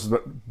 That was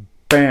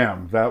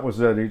bam, that was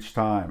it each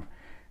time.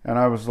 And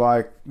I was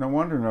like, no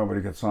wonder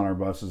nobody gets on our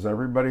buses.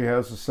 Everybody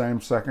has the same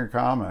second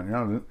comment.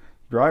 The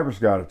drivers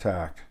got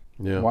attacked.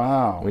 Yeah.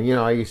 Wow.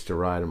 Well, I used to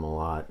ride them a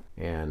lot.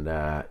 And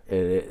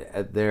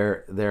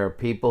there are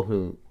people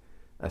who,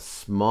 a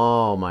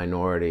small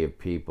minority of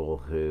people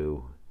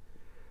who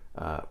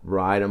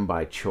ride them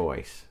by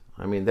choice.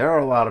 There are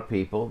a lot of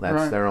people, that's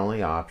right. Their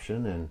only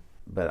option.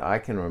 But I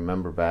can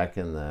remember back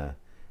in the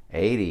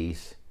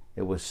 80s,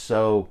 it was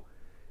so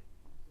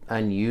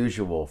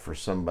unusual for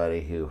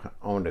somebody who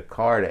owned a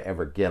car to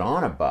ever get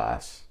on a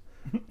bus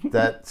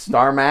that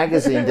Star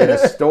Magazine did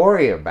a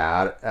story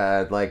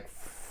about, like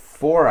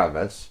 4 of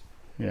us.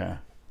 Yeah.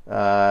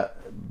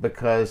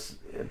 Because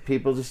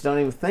people just don't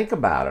even think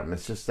about them.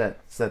 It's just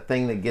it's that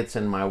thing that gets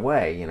in my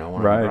way, when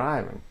I'm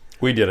driving.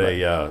 We did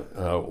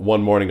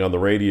one morning on the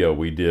radio.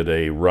 We did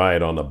a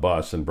ride on a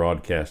bus and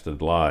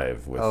broadcasted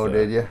live. With,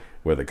 did you?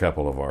 With a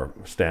couple of our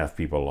staff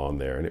people on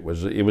there, and it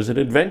was an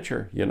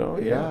adventure.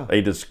 Yeah.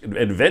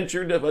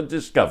 Adventure of a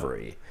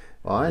discovery.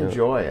 Well, I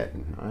enjoy it.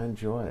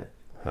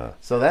 Huh.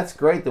 So that's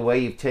great. The way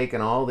you've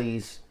taken all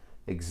these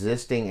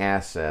existing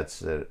assets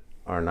that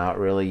are not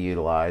really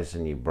utilized,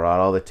 and you brought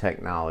all the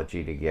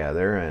technology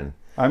together, and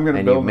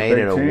you made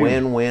it a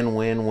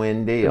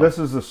win-win-win-win deal. This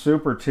is a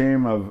super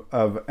team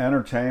of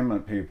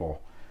entertainment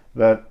people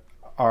that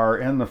are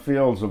in the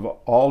fields of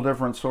all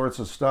different sorts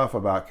of stuff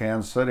about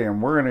Kansas City,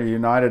 and we're going to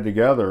unite it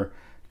together,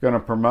 going to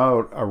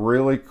promote a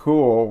really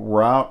cool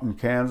route in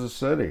Kansas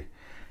City.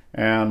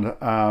 And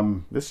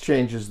this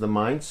changes the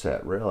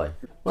mindset, really.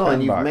 Well,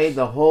 and you've made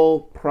the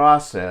whole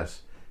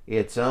process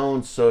its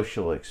own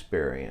social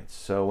experience.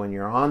 So when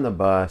you're on the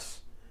bus,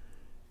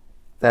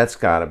 that's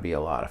got to be a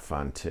lot of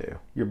fun too.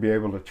 You'll be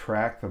able to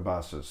track the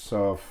buses.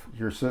 So if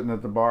you're sitting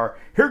at the bar,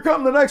 here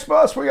come the next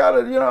bus. We got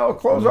to,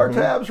 close our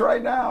tabs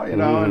right now,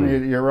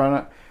 and you run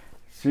it.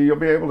 So you'll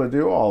be able to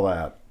do all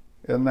that.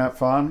 Isn't that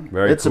fun?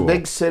 Very It's cool. a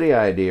big city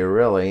idea,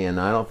 really, and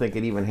I don't think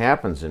it even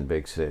happens in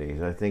big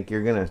cities. I think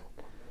you're going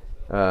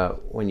to,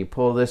 when you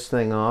pull this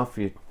thing off,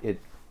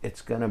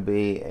 it's going to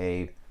be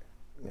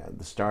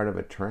the start of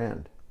a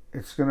trend.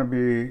 It's going to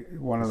be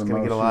one of the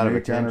most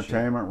unique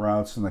entertainment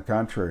routes in the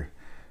country.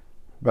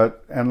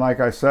 And like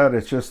I said,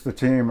 it's just the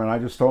team, and I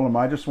just told them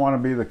I just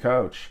want to be the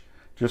coach.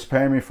 Just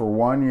pay me for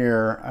 1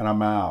 year and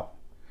I'm out.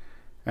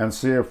 And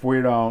see if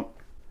we don't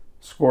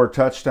score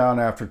touchdown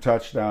after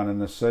touchdown in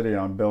the city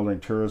on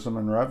building tourism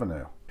and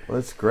revenue. Well,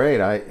 that's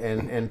great.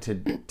 And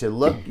to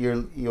look,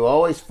 you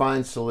always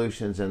find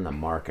solutions in the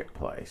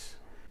marketplace.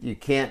 You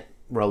can't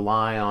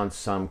rely on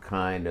some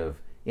kind of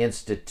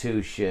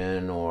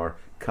institution or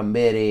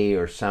committee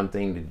or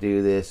something to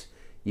do this.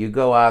 You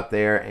go out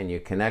there and you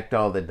connect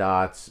all the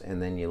dots,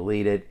 and then you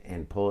lead it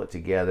and pull it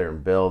together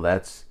and build.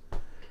 That's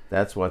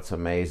what's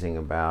amazing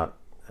about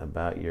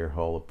your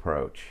whole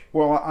approach.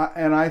 Well,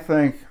 I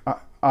think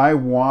I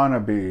want to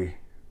be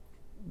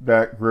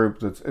that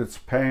group it's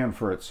paying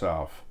for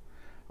itself.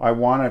 I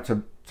want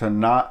it to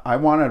not. I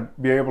want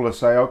to be able to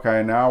say,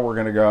 okay, now we're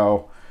going to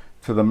go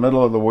to the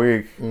middle of the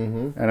week,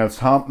 and it's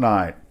hump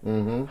night.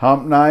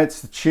 Hump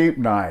night's the cheap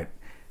night.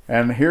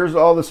 And here's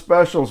all the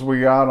specials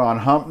we got on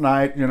hump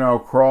night,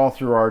 crawl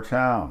through our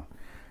town.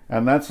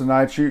 And that's the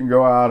night you can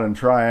go out and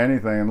try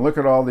anything. And look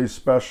at all these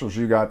specials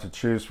you got to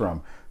choose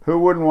from. Who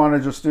wouldn't want to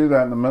just do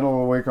that in the middle of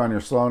the week on your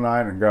slow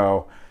night and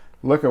go,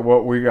 look at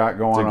what we got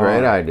going on. It's a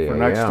great idea, for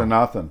next to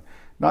nothing.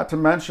 Not to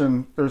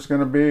mention, there's going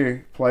to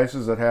be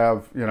places that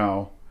have,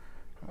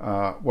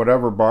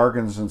 whatever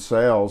bargains and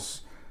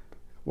sales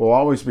will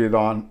always be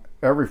on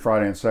every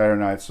Friday and Saturday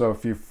night. So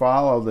if you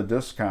follow the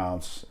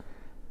discounts,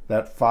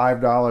 that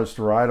 $5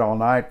 to ride all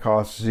night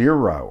costs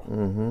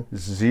 $0.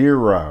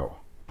 Zero.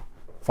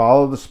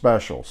 Follow the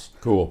specials.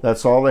 Cool.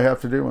 That's all they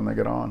have to do when they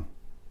get on.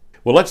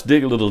 Well, let's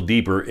dig a little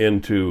deeper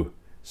into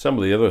some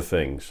of the other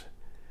things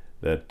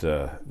that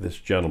this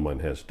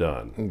gentleman has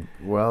done.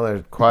 Well,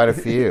 there's quite a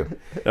few.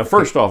 Now,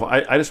 first off,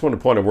 I just want to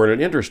point out we're in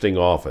an interesting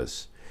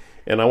office,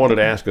 and I wanted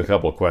to ask a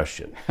couple of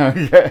questions.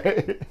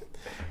 Okay.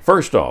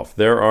 First off,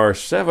 there are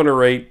 7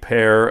 or 8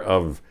 pair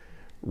of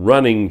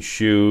running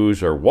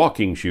shoes or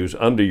walking shoes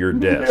under your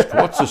desk.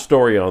 What's the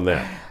story on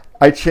that?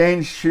 I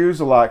change shoes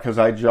a lot because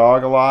I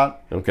jog a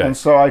lot. Okay. And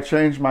so I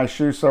change my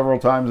shoes several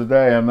times a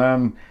day. And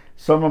then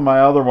some of my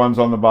other ones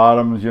on the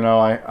bottoms,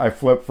 I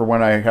flip for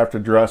when I have to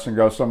dress and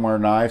go somewhere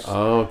nice.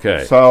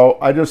 Okay. So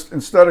I just,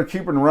 instead of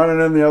keeping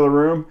running in the other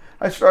room,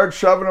 I started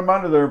shoving them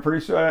under there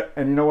pretty soon.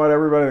 And you know what?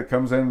 Everybody that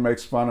comes in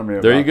makes fun of me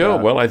about There you go.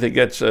 that. Well, I think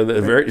that's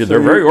they're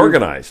very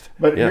organized.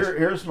 But yes.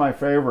 Here's my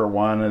favorite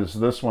one is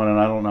this one, and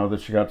I don't know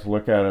that you got to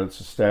look at it. It's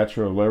the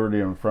Statue of Liberty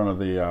in front of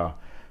the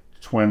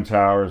Twin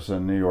Towers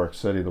in New York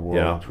City, the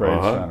World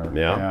Trade Center.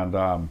 Yeah.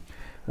 And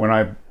when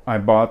I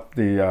bought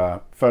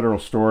the Federal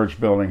Storage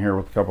Building here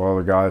with a couple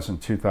other guys in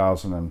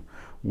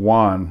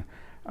 2001,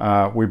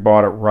 we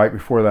bought it right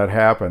before that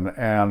happened.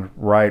 And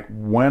right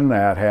when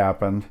that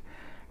happened,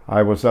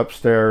 I was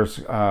upstairs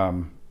a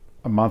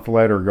month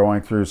later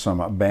going through some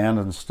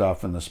abandoned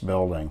stuff in this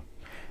building,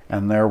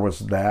 and there was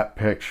that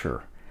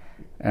picture.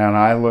 And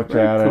I looked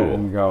at it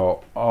and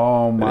go,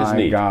 oh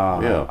my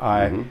God.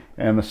 Yeah.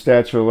 And the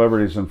Statue of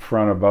Liberty is in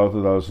front of both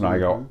of those, and I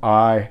go,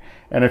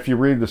 and if you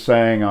read the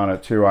saying on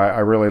it too, I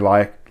really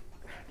like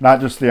not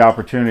just the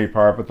opportunity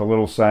part, but the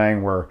little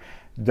saying where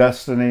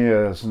destiny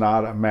is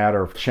not a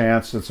matter of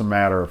chance, it's a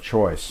matter of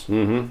choice.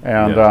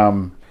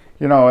 And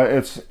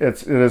it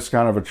is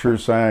kind of a true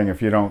saying.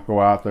 If you don't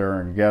go out there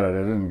and get it,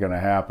 it isn't going to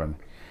happen.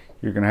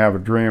 You can have a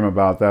dream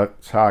about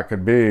that's how it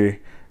could be,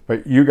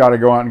 but you got to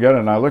go out and get it.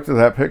 And I looked at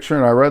that picture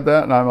and I read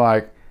that and I'm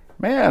like,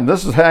 man,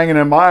 this is hanging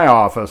in my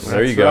office.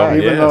 There you go.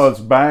 Even though it's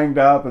banged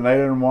up and they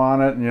didn't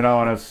want it,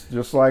 and it's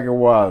just like it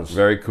was.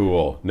 Very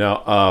cool.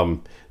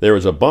 Now, there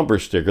was a bumper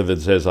sticker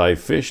that says, I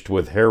fished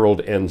with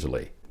Harold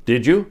Ensley.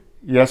 Did you?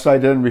 Yes, I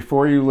did. And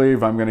before you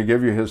leave, I'm going to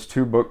give you his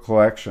 2-book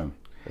collection.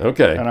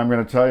 Okay. And I'm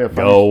going to tell you...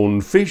 Gone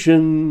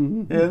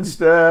fishing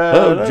instead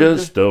of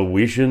just a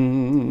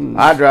wishing.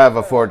 I drive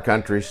a Ford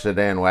Country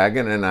sedan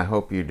wagon, and I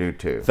hope you do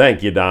too.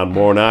 Thank you, Don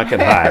Warnock,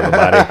 and hi,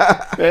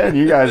 everybody. Man,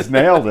 you guys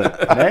nailed it.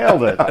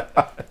 Nailed it.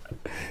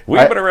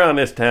 We've been around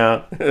this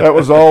town. That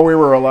was all we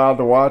were allowed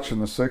to watch in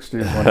the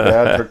 60s when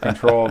Dad took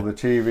control of the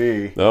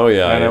TV. Oh,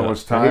 yeah. And yeah. it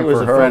was time He was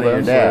for a her. friend of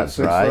your dad's,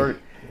 right?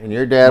 And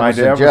your dad was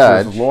a My dad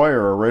judge. was his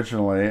lawyer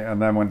originally,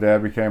 and then when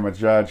Dad became a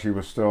judge, he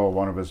was still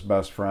one of his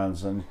best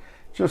friends. And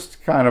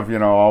just kind of,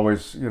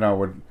 always,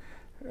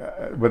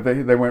 but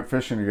they went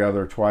fishing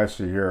together twice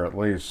a year at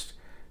least,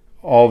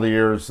 all the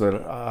years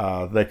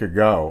that they could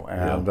go.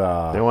 And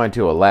They went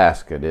to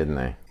Alaska, didn't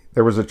they?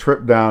 there was a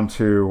trip down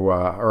to,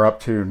 or up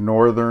to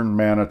northern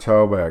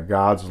Manitoba at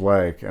God's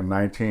Lake in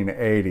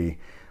 1980,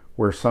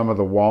 where some of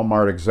the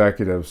Walmart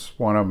executives,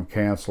 one of them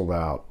canceled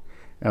out.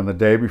 And the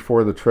day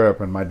before the trip,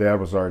 and my dad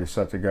was already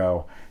set to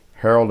go,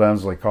 Harold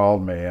Ensley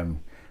called me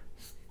and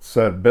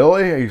said,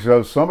 Billy, he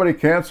says, somebody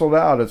canceled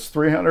out. It's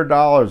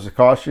 $300. It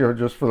costs you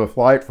just for the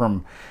flight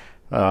from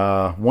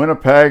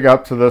Winnipeg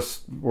up to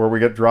this, where we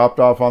get dropped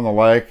off on the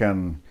lake,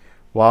 and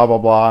blah, blah,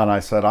 blah. And I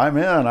said, I'm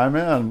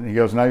in. He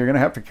goes, now you're going to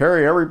have to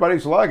carry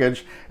everybody's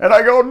luggage. And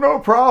I go, no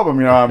problem.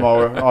 I'm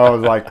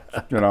always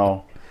like,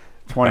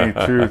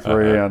 22,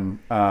 3. And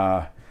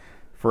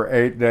for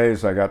 8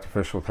 days, I got to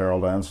fish with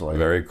Harold Ensley.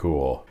 Very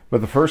cool.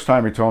 But the first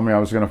time he told me I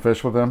was going to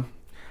fish with him,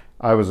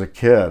 I was a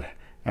kid.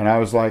 And I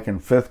was like in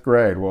 5th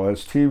grade. Well,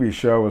 his TV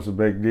show was a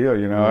big deal.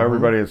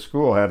 Everybody at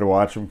school had to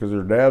watch him because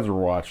their dads were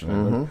watching it.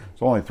 Mm-hmm.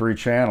 It's only 3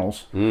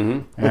 channels.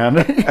 Mm-hmm. And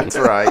That's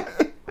right.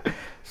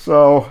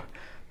 So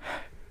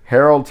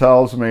Harold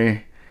tells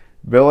me,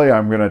 Billy,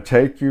 I'm going to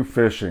take you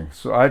fishing.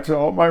 So I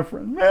tell my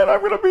friend, man, I'm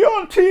going to be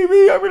on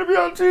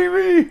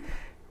TV.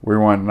 We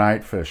went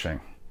night fishing.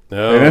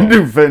 Oh. They didn't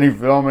do any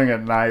filming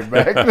at night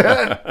back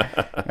then.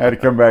 I had to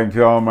come back and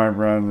tell all my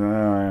friends,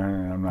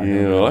 I'm not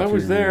I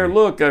was there.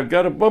 Look, I've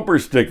got a bumper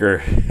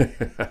sticker.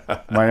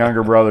 My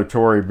younger brother,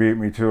 Tori, beat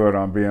me to it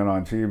on being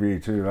on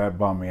TV, too. That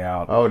bummed me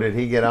out. Oh, did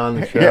he get on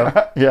the show?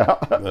 Yeah.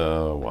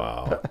 Oh,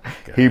 wow.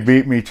 He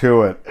beat me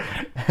to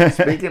it.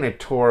 Speaking of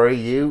Tori,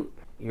 your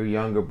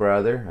younger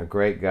brother, a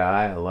great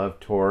guy. I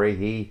love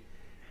Tori.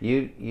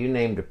 You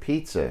named a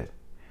pizza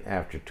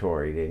after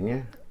Tori, didn't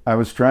you? I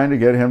was trying to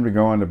get him to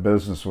go into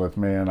business with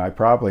me, and I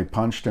probably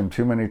punched him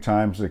too many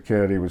times as a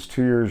kid. He was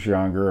 2 years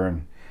younger,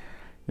 and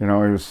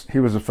he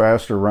was a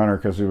faster runner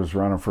because he was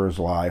running for his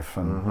life.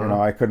 And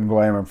I couldn't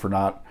blame him for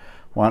not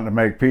wanting to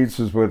make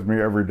pizzas with me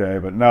every day.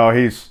 But no,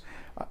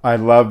 I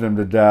loved him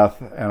to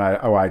death, and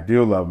I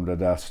do love him to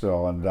death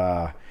still.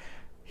 And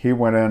he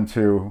was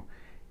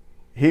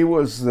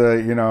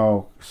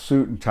the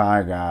suit and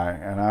tie guy,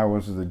 and I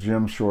was the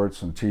gym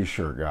shorts and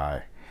t-shirt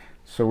guy.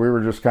 So we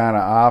were just kind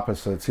of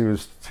opposites. He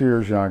was 2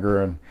 years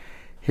younger, and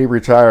he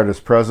retired as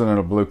president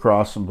of Blue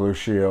Cross and Blue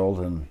Shield,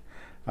 and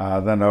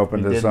then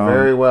opened his own. He did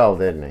very well,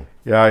 didn't he?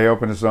 Yeah, he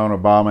opened his own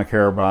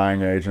Obamacare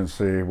buying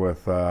agency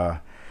with a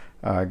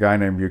guy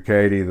named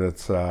Bucati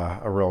that's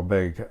a real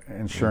big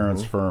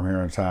insurance firm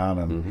here in town.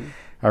 And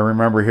I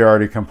remember he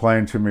already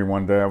complained to me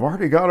one day, I've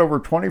already got over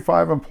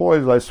 25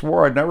 employees. I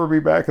swore I'd never be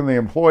back in the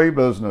employee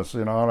business,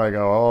 and I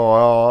go, oh,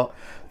 well,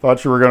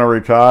 thought you were going to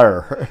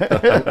retire.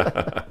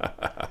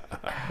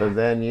 But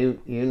then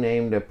you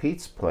named a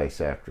pizza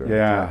place after him.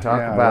 Yeah.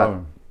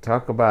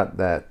 Talk about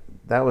that.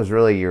 That was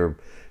really your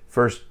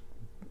first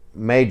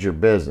major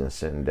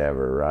business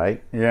endeavor,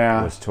 right?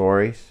 Yeah. Was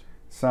Tori's.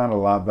 Sounded a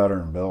lot better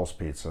than Bill's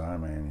Pizza. I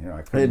mean,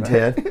 I couldn't.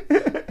 It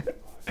did.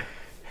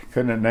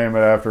 Couldn't name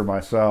it after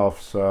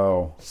myself.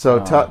 So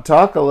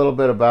talk a little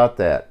bit about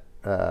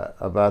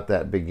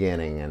that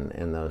beginning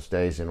in those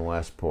days in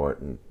Westport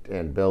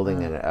and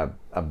building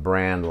a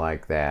brand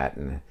like that,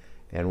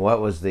 and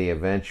what was the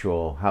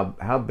eventual,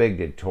 how big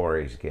did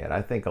Tori's get?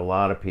 I think a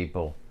lot of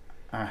people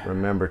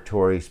remember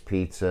Tori's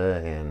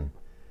Pizza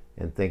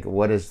and think,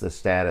 what is the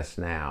status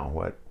now?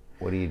 What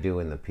do you do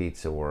in the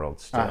pizza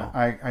world still?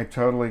 I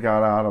totally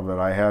got out of it.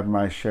 I had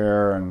my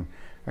share, and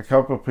a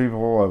couple of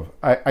people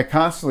I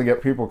constantly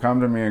get people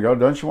come to me and go,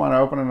 don't you want to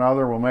open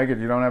another? We'll make it.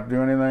 You don't have to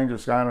do anything.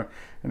 Just kind of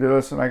do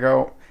this. And I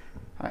go,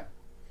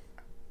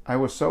 I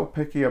was so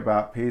picky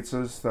about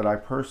pizzas that I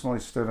personally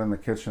stood in the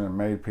kitchen and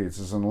made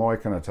pizzas, and Loy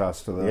can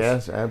attest to this.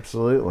 Yes,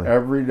 absolutely.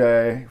 Every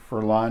day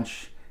for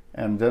lunch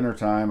and dinner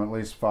time, at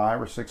least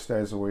 5 or 6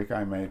 days a week,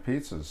 I made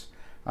pizzas.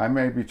 I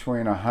made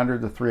between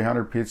 100 to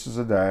 300 pizzas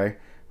a day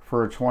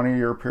for a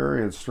 20-year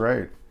period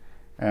straight.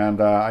 And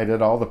I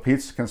did all the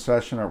pizza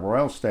concession at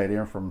Royal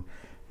Stadium from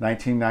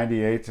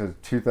 1998 to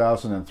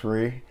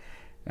 2003.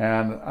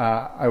 And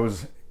I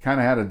was kind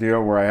of had a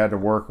deal where I had to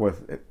work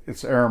with,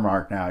 it's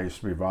Aramark now, it used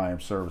to be Volume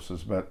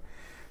Services, but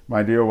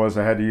my deal was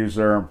I had to use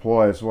their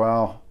employees.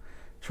 Well,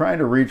 trying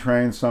to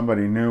retrain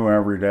somebody new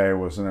every day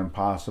was an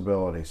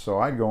impossibility. So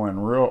I'd go in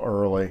real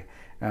early,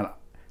 and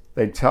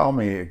they'd tell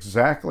me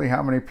exactly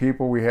how many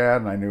people we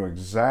had, and I knew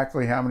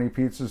exactly how many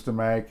pizzas to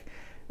make,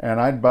 and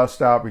I'd bust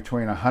out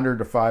between 100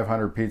 to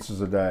 500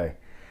 pizzas a day.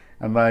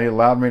 and they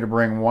allowed me to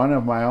bring one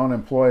of my own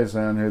employees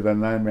in, who then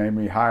they made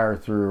me hire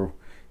through,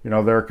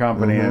 their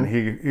company, and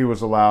he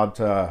was allowed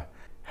to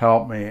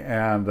help me,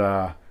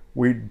 and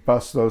we'd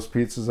bust those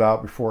pizzas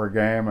out before a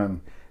game,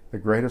 and the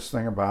greatest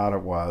thing about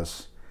it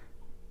was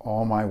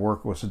all my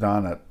work was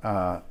done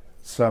at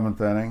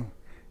seventh inning,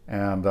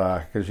 and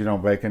because you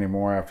don't bake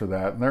anymore after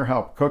that, and their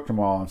help cooked them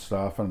all and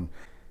stuff, and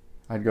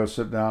I'd go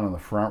sit down in the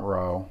front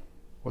row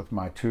with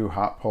my 2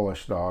 hot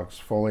Polish dogs,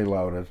 fully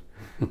loaded,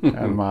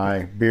 and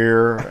my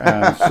beer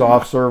and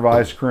soft serve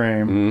ice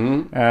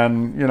cream,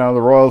 and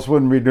the Royals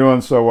wouldn't be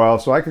doing so well,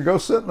 so I could go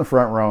sit in the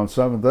front row in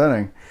seventh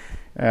inning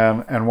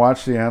and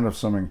watch the end of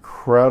some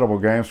incredible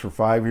games for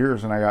 5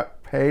 years, and I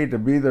got paid to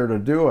be there to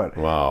do it.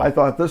 Wow. I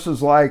thought, this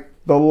is like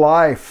the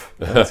life.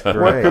 That's great.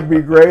 What could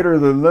be greater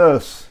than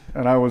this?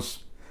 And I was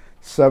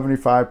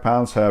 75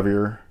 pounds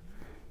heavier.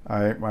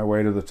 I ate my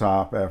way to the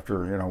top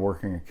after,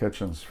 working in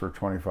kitchens for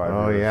 25 years.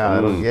 Oh, yeah,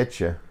 that'll get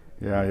you.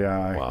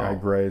 Yeah, Wow. I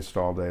grazed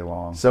all day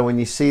long. So when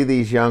you see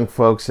these young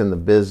folks in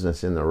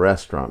the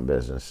restaurant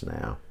business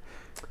now,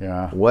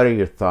 Yeah. what are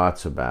your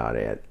thoughts about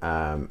it?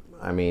 Obviously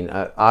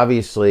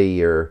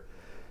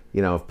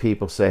if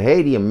people say,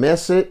 hey, do you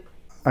miss it?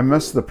 I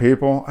miss the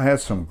people. I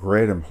had some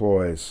great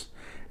employees.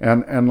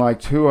 And like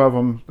 2 of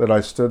them that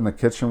I stood in the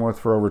kitchen with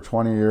for over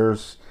 20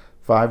 years,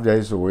 5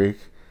 days a week,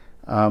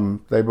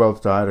 they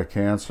both died of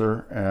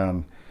cancer.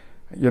 And,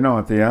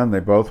 at the end, they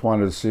both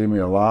wanted to see me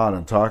a lot,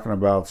 and talking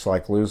about it's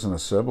like losing a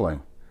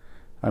sibling.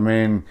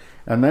 And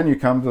then you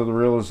come to the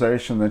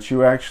realization that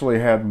you actually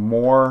had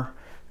more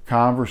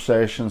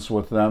conversations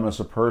with them as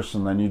a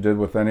person than you did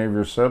with any of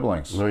your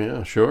siblings. Oh,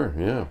 yeah, sure,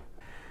 yeah.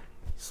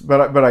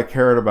 But I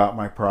cared about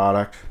my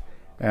product,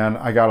 and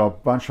I got a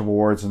bunch of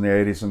awards in the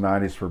 80s and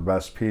 90s for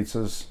best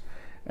pizzas,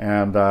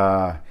 and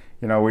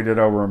we did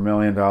over $1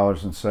 million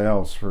in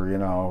sales for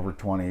over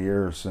 20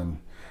 years, and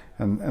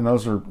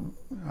those are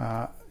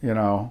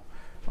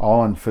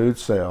all in food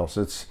sales.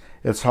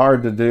 It's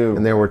hard to do.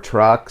 And there were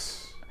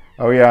trucks.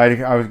 Oh yeah,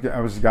 I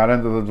got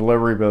into the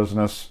delivery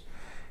business,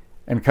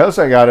 and because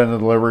I got into the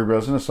delivery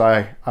business,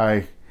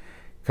 I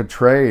could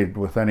trade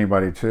with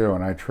anybody too,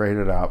 and I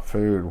traded out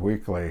food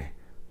weekly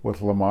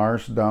with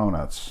Lamar's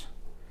Donuts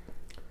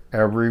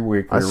every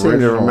week. I seem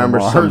to remember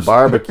some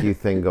barbecue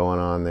thing going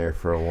on there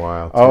for a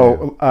while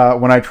too.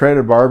 When I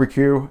traded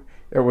barbecue,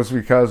 it was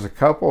because a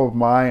couple of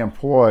my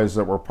employees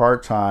that were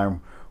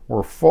part-time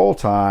were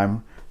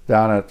full-time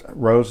down at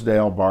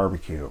Rosedale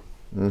Barbecue.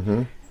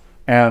 Mm-hmm.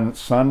 And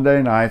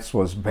Sunday nights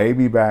was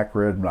baby back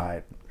rib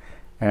night.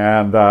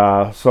 And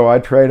so I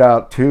trade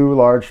out 2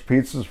 large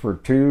pizzas for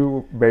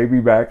 2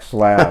 baby back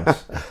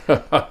slabs,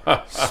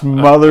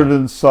 smothered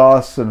in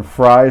sauce and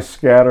fries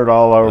scattered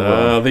all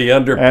over. The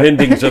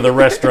underpinnings of the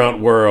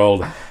restaurant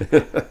world.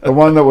 The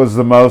one that was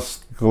the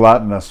most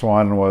gluttonous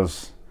one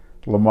was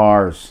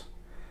Lamar's.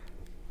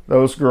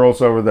 Those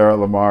girls over there at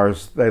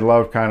Lamar's, they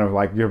loved kind of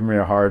like giving me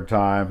a hard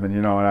time,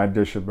 and I'd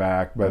dish it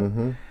back, but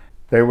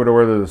they would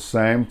order the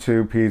same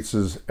 2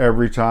 pizzas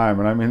every time.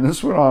 And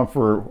this went on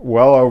for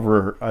well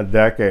over a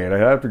decade.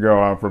 I'd have to go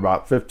on for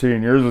about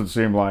 15 years, it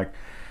seemed like.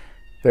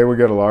 They would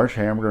get a large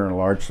hamburger and a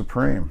large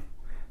Supreme.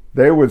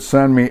 They would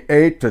send me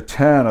 8 to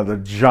 10 of the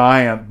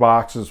giant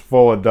boxes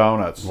full of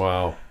donuts.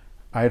 Wow.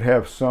 I'd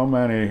have so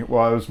many.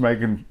 While I was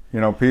making,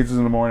 pizzas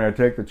in the morning, I'd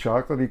take the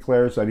chocolate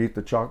eclairs, I'd eat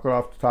the chocolate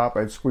off the top,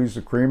 I'd squeeze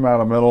the cream out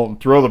of the middle and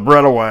throw the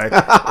bread away,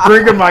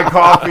 drinking my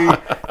coffee,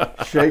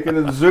 shaking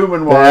and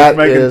zooming while I was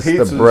making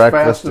pizzas as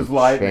fast as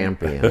lightning,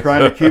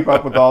 trying to keep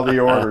up with all the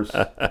orders.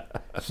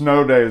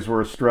 Snow days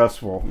were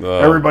stressful.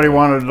 Everybody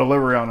wanted a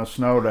delivery on a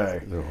snow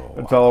day.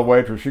 Tell a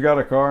waitress, you got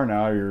a car?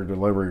 Now you're a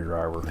delivery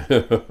driver.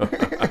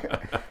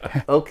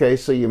 Okay,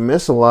 so you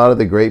miss a lot of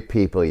the great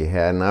people you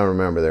had, and I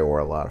remember there were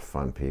a lot of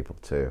fun people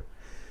too.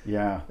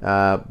 Yeah.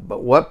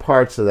 But what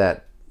parts of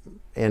that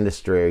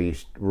industry are you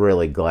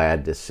really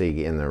glad to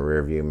see in the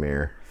rearview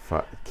mirror?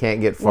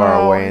 Can't get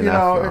far away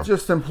enough. It's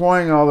just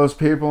employing all those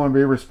people and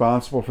be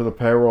responsible for the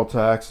payroll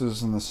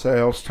taxes and the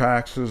sales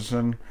taxes,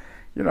 and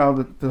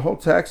the whole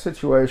tax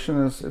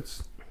situation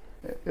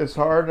it's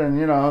hard, and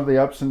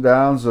the ups and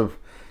downs of.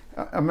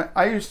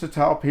 I used to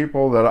tell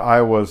people that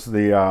I was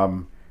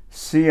the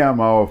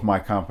CMO of my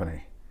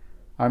company.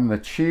 I'm the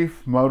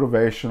Chief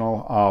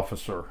Motivational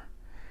Officer.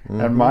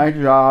 Mm-hmm. And my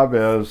job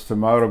is to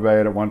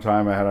motivate. At one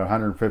time I had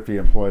 150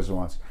 employees at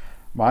once.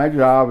 My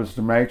job is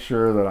to make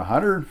sure that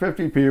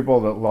 150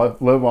 people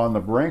that live on the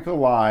brink of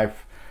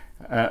life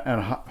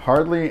and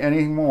hardly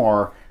any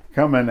more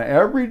come in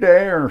every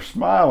day and are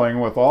smiling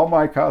with all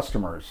my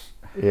customers.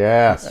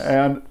 Yes.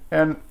 And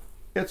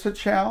it's a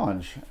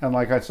challenge. And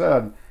like I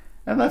said,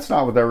 and that's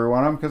not with every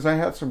one of them, because I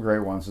had some great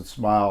ones that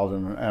smiled,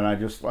 and I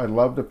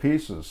loved the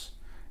pieces,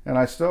 and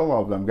I still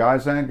love them,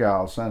 guys and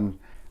gals. And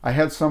I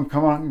had some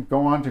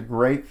go on to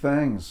great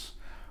things.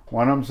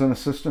 One of them's an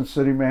assistant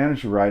city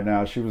manager right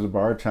now. She was a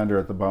bartender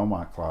at the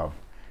Beaumont Club,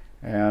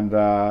 and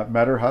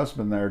met her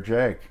husband there,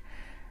 Jake.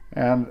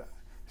 And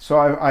so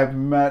I've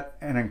met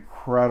an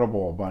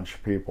incredible bunch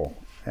of people,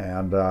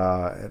 and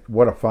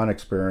what a fun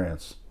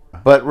experience.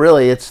 But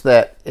really, it's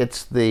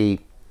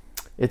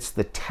it's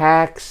the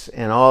tax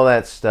and all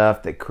that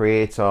stuff that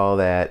creates all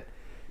that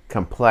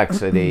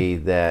complexity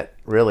that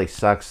really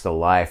sucks the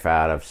life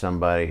out of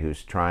somebody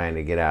who's trying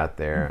to get out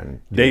there and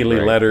do Daily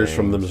great letters things.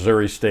 from the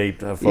Missouri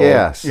State folks.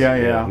 Yes. Yeah.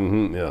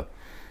 Yeah.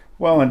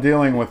 Well, in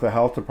dealing with the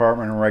health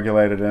department and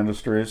regulated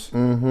industries,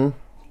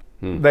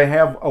 they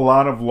have a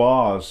lot of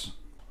laws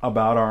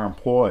about our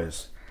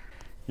employees.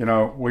 You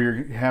know,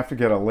 we have to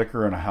get a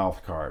liquor and a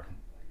health card.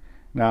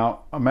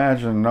 Now,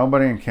 imagine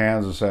nobody in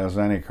Kansas has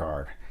any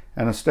card,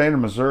 and the state of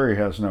Missouri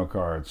has no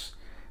cards.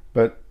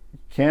 But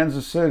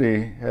Kansas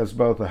City has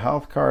both a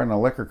health card and a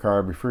liquor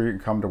card before you can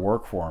come to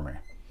work for me.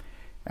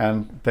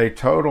 And they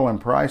total in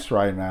price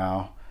right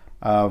now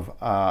of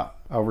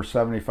over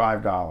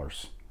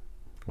 $75.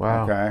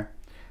 Wow. Okay,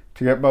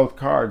 to get both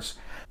cards.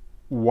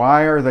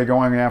 Why are they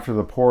going after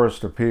the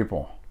poorest of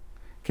people?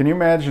 Can you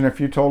imagine if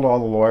you told all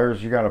the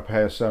lawyers you got to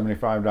pay a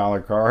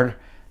 $75 card?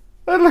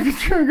 They'd look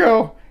at you and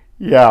go,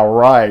 "Yeah,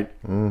 right."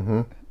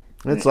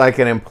 It's like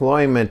an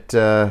employment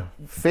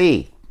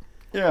fee.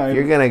 Yeah,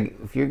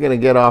 If you're gonna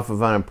get off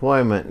of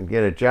unemployment and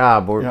get a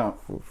job, Yeah.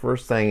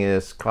 first thing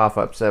is cough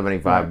up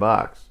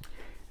 $75.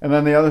 And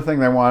then the other thing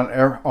they want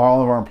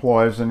all of our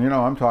employees, and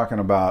I'm talking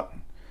about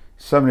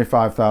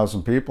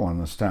 75,000 people in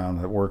this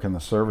town that work in the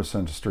service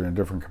industry in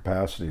different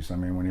capacities. I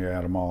mean, when you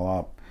add them all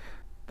up,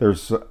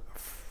 there's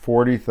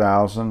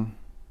 40,000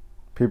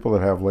 people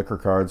that have liquor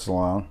cards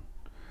alone.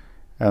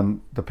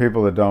 And the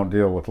people that don't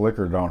deal with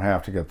liquor don't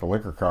have to get the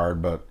liquor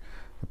card, but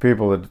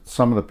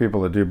some of the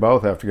people that do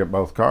both have to get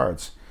both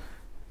cards.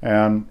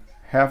 And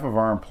half of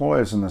our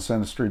employees in this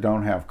industry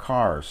don't have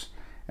cars.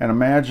 And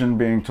imagine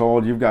being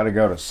told you've got to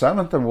go to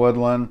 7th and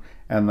Woodland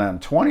and then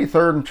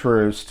 23rd and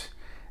Troost,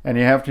 and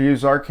you have to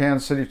use our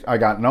Kansas City. I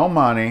got no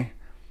money,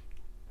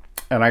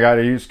 and I got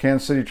to use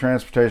Kansas City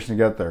transportation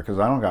to get there because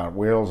I don't got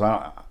wheels.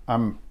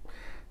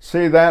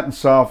 See, that in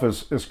itself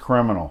is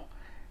criminal.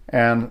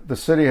 And the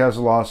city has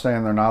a law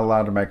saying they're not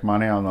allowed to make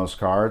money on those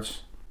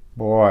cards.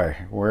 Boy,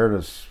 where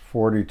does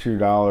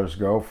 $42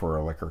 go for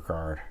a liquor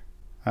card?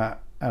 And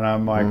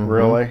I'm like,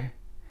 really?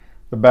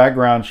 The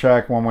background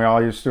check, when we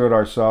all used to do it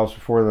ourselves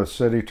before the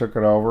city took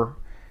it over,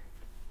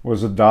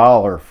 was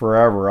 $1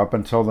 forever up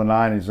until the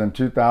 90s. In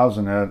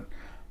 2000,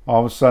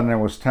 all of a sudden it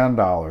was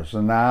 $10.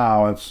 And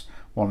now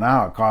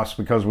now it costs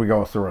because we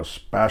go through a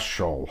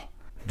special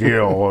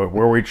deal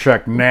where we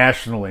check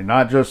nationally,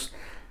 not just...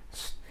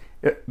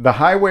 The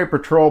highway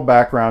patrol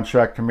background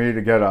check to me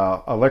to get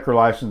a liquor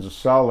license to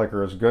sell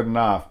liquor is good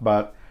enough,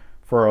 but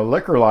for a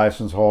liquor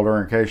license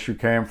holder, in case you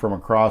came from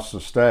across the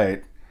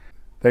state,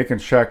 they can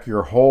check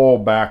your whole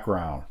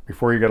background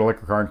before you get a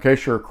liquor card in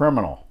case you're a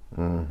criminal.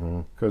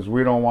 Because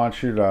we don't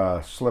want you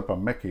to slip a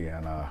Mickey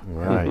in a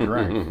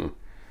drink.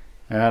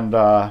 And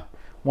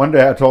one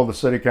day I told the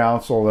city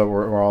council that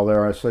we're all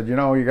there, I said, you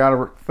got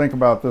to think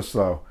about this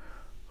though.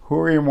 Who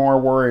are you more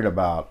worried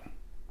about?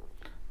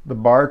 The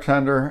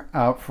bartender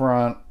out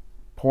front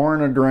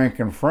pouring a drink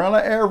in front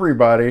of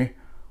everybody,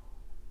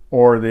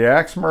 or the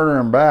axe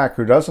murderer in back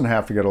who doesn't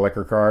have to get a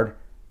liquor card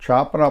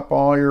chopping up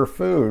all your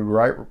food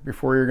right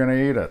before you're going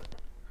to eat it?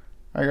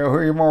 I go, who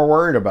are you more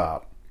worried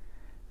about?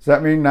 Does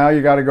that mean now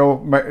you got to go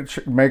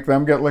make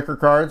them get liquor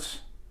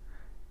cards?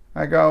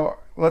 I go,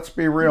 let's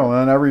be real.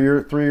 And then every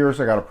year, 3 years,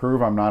 I got to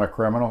prove I'm not a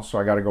criminal, so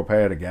I got to go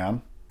pay it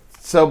again.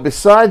 So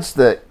besides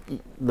the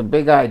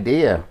big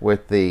idea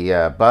with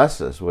the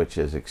buses, which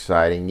is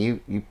exciting,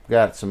 you've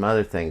got some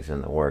other things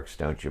in the works,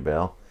 don't you,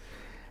 Bill?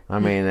 I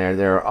mean,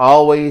 there are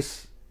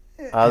always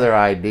other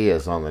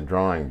ideas on the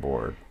drawing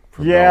board.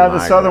 Yeah,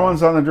 this other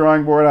one's on the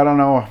drawing board. I don't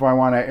know if I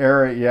want to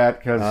air it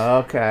yet.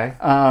 Okay.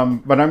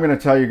 But I'm going to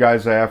tell you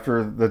guys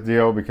after the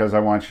deal because I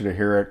want you to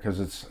hear it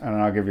and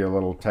I'll give you a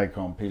little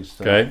take-home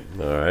piece Okay,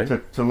 all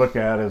right. To look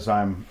at as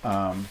I'm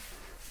talking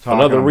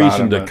Another about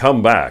reason it, to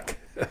come back.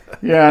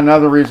 Yeah,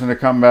 another reason to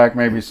come back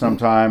maybe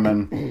sometime.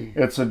 And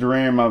it's a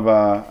dream of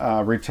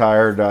a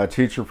retired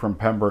teacher from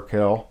Pembroke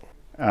Hill.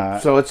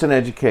 So it's an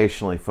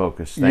educationally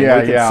focused thing.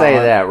 Yeah, we can say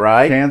that,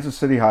 right? Kansas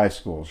City High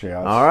Schools,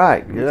 yes. All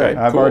right, good. Okay.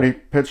 I've Cool. already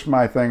pitched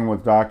my thing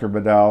with Dr.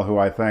 Bedell, who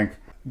I think,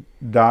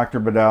 Dr.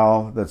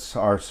 Bedell, that's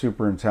our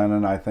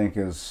superintendent, I think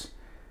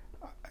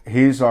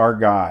he's our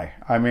guy.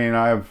 I mean,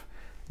 I've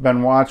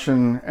been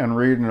watching and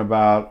reading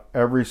about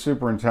every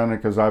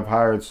superintendent because I've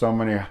hired so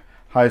many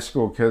high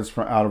school kids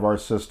from out of our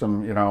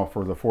system,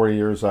 for the 40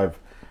 years I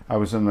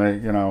was in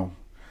the,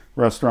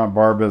 restaurant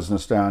bar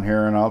business down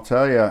here. And I'll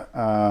tell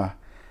you,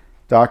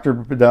 Dr.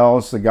 Bedell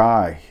is the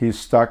guy. He's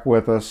stuck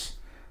with us.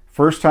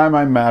 First time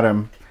I met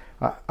him,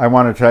 I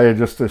want to tell you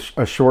just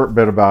a short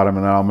bit about him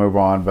and then I'll move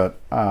on. But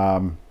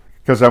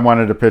because I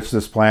wanted to pitch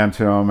this plan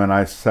to him, and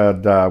I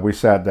said, we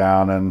sat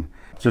down and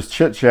just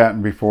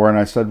chit-chatting before, and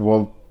I said,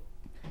 well,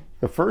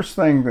 the first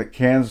thing that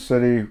Kansas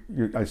City,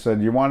 I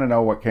said, you want to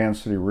know what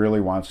Kansas City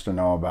really wants to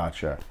know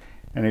about you?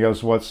 And he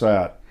goes, what's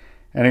that?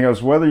 And he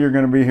goes, whether you're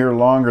going to be here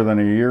longer than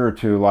a year or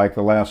two like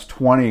the last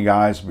 20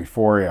 guys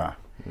before you.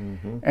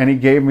 Mm-hmm. And he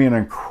gave me an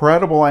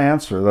incredible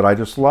answer that I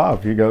just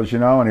loved. He goes,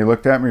 and he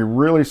looked at me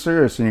really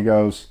serious, and he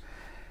goes,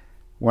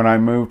 when I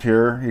moved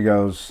here, he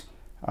goes,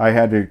 I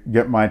had to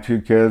get my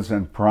 2 kids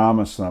and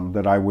promise them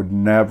that I would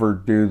never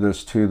do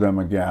this to them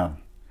again.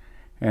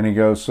 And he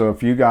goes, so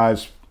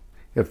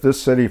if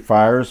this city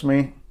fires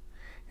me,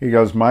 he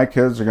goes, my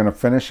kids are going to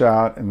finish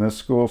out in this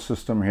school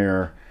system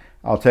here.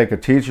 I'll take a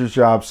teacher's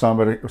job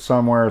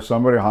somewhere,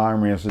 somebody will hire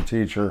me as a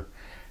teacher,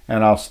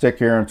 and I'll stick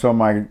here until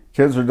my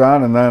kids are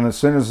done. And then as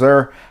soon as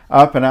they're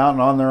up and out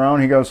and on their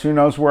own, he goes, who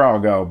knows where I'll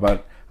go.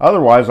 But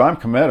otherwise, I'm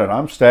committed.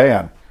 I'm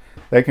staying.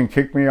 They can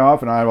kick me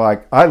off, and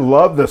I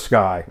love this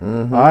guy.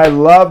 Mm-hmm. I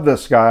love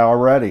this guy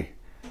already.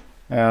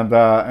 And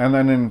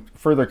then in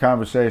further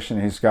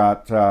conversation, he's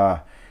got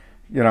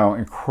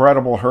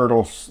incredible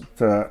hurdles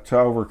to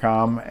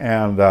overcome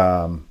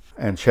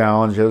and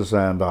challenges,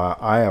 and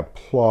I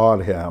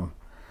applaud him.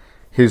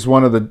 He's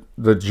one of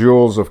the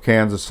jewels of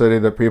Kansas City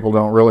that people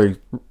don't really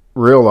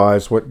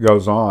realize what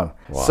goes on.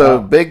 Wow. So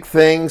big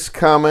things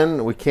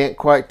coming. We can't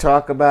quite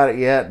talk about it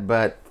yet,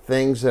 but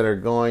things that are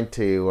going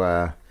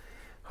to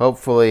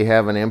hopefully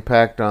have an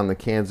impact on the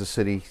Kansas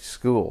City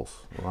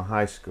schools, the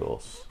high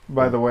schools.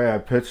 By the way, I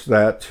pitched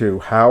that to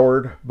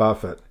Howard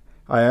Buffett.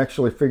 I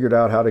actually figured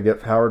out how to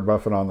get Howard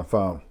Buffett on the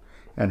phone.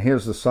 And he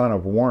is the son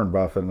of Warren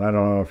Buffett. And I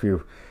don't know if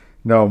you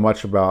know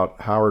much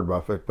about Howard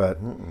Buffett, but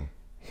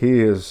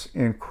he is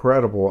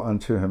incredible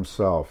unto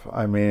himself.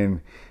 I mean,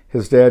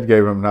 his dad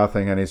gave him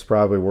nothing, and he's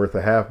probably worth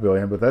 $500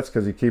 million, but that's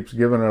because he keeps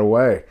giving it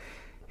away.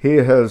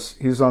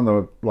 He's on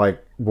the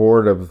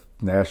board of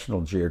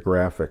National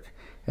Geographic,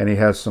 and he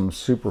has some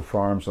super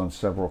farms on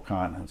several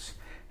continents.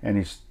 And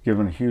he's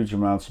given huge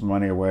amounts of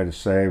money away to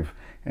save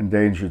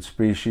endangered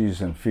species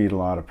and feed a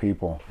lot of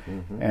people.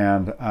 Mm-hmm.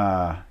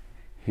 And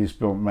he's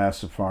built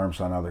massive farms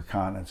on other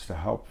continents to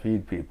help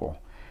feed people.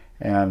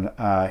 And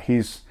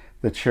he's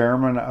the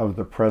chairman of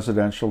the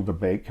Presidential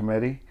Debate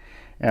Committee.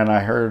 And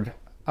I heard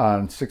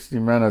on 60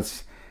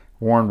 Minutes,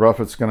 when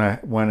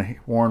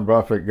Warren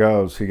Buffett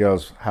goes, he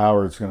goes,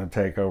 Howard's going to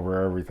take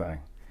over everything.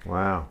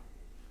 Wow.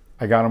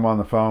 I got him on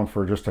the phone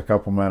for just a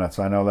couple minutes.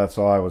 I know that's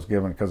all I was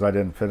given because I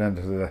didn't fit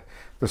into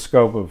the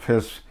scope of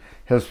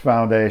his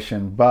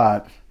foundation,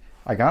 but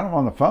I got him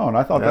on the phone.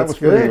 I thought that was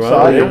pretty exciting.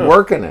 Well, you're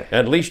working it.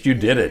 At least you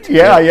did it.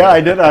 Yeah, I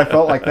did. I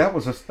felt like that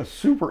was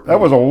that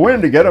was a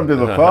win to get him to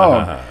the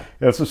phone.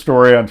 It's a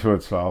story unto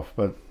itself,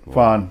 but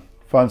fun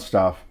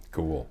stuff.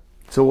 Cool.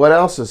 So what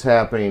else is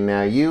happening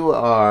now? You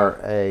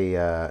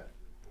are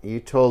you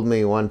told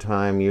me one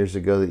time years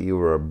ago that you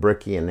were a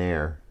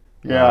brickionaire.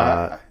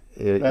 Yeah.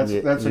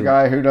 That's a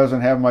guy who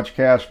doesn't have much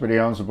cash, but he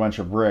owns a bunch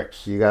of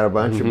bricks. You got a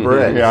bunch of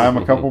bricks. Yeah, I'm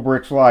a couple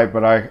bricks light,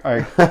 but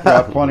I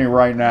got plenty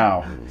right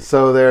now.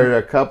 So there are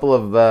a couple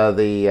of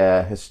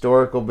the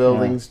historical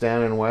buildings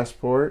down in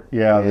Westport.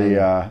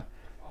 Yeah,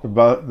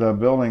 the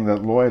building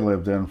that Lloyd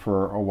lived in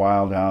for a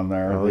while down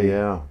there.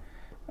 Oh,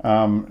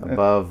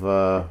 above.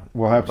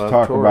 We'll have to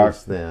talk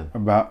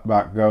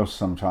about ghosts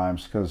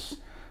sometimes, because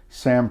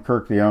Sam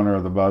Kirk, the owner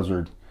of the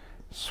Buzzard,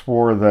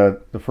 swore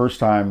that the first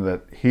time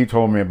that he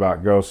told me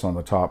about ghosts on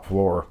the top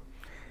floor,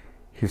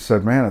 he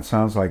said, man, it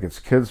sounds like it's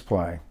kids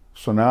playing.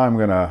 So now I'm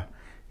going to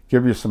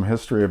give you some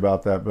history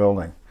about that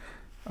building.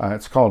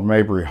 It's called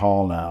Mabry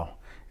Hall now.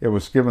 It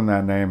was given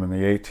that name in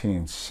the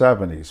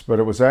 1870s, but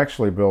it was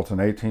actually built in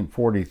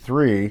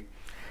 1843,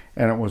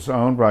 and it was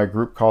owned by a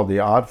group called the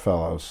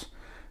Oddfellows,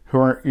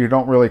 you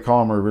don't really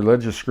call them a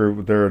religious group,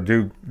 but they're a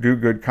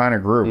do-good kind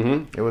of group.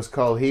 Mm-hmm. It was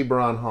called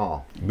Hebron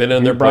Hall. Been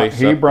in their place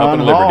Hebron up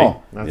in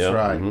Hall. That's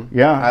right. Mm-hmm.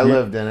 Yeah, I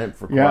lived in it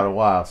for quite a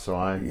while,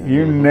 so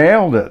you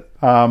nailed it.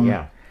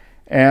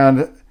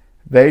 And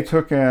they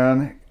took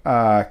in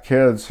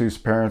kids whose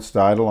parents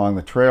died along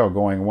the trail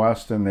going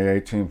west in the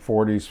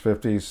 1840s,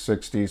 50s,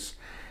 60s.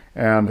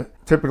 And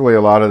typically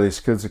a lot of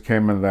these kids that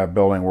came into that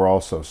building were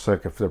also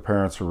sick if their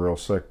parents were real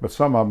sick. But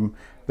some of them,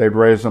 they'd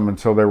raise them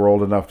until they were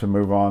old enough to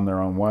move on their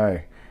own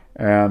way.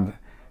 And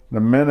the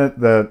minute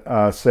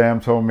that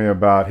Sam told me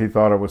about he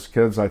thought it was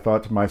kids, I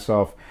thought to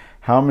myself,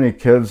 how many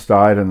kids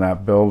died in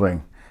that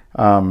building,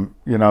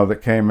 that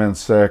came in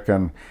sick?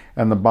 And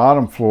the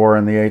bottom floor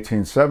in the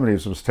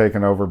 1870s was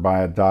taken over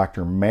by a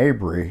Dr.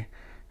 Mabry,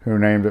 who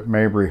named it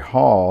Mabry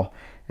Hall,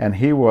 and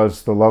he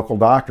was the local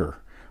doctor.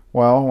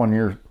 Well, when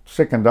you're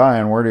sick and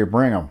dying, where do you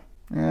bring them?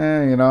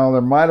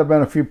 There might have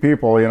been a few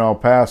people,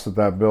 passed at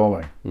that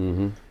building.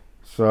 Mm-hmm.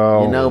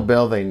 So,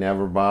 Bill, they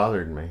never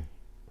bothered me.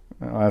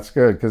 Well, that's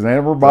good, because they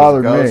never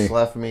bothered me. Ghosts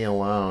left me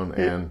alone.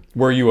 And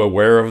were you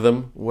aware of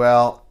them?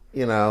 Well,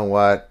 you know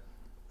what?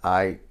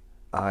 I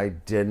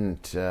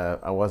didn't.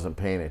 I wasn't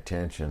paying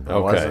attention. I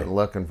wasn't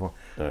looking for.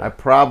 I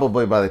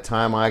probably, by the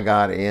time I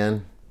got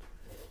in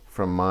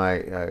from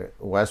my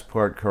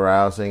Westport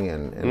carousing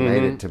and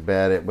made it to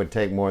bed, it would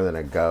take more than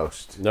a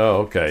ghost.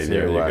 Oh, okay.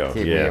 There you go.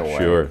 Keep me away.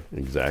 Sure.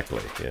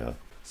 Exactly. Yeah.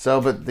 So,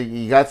 but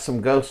you got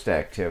some ghost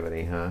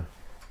activity, huh?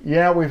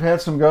 Yeah, we've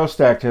had some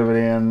ghost activity,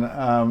 and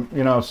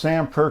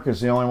Sam Kirk is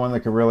the only one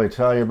that could really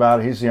tell you about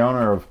it. He's the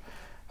owner of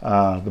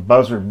the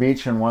Buzzard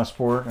Beach in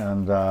Westport,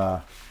 and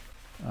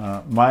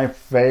my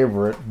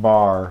favorite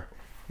bar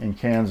in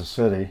Kansas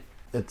City.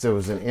 It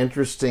was an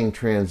interesting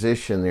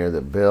transition there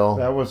that Bill.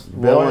 That was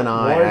Bill and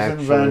I Roy's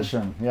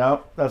invention.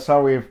 Yep, that's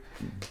how we've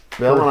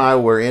Bill and I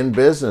were in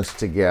business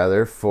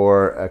together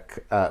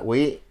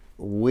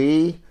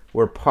we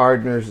were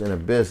partners in a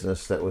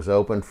business that was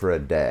open for a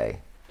day.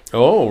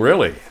 Oh,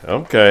 really?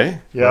 Okay.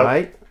 Yeah.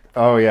 Right?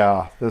 Oh,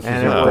 yeah. This is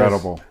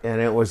incredible. And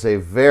it was a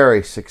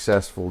very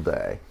successful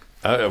day.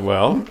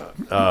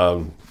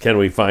 Can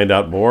we find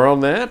out more on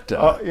that?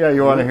 Yeah,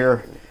 you want to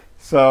hear?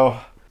 So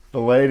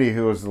the lady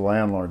who was the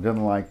landlord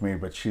didn't like me,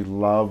 but she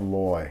loved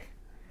Loy.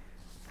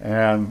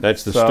 And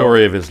That's the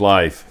story of his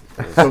life.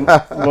 So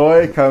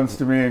Loy comes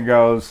to me and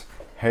goes,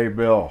 "Hey,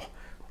 Bill,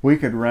 we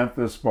could rent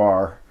this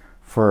bar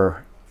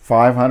for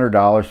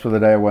 $500 for the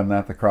day." Wasn't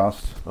that the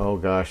cost? Oh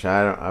gosh,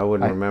 I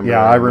wouldn't remember.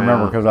 Yeah, that I remember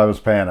amount. because I was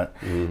paying it.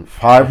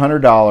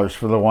 $500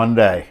 for the one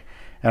day.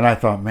 And I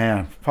thought,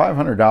 man,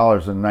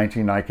 $500 in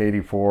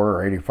 1984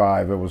 or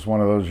 85, it was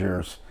one of those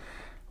years,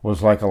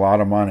 was like a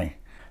lot of money.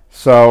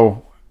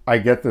 So I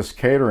get this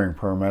catering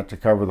permit to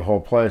cover the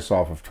whole place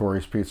off of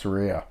Tori's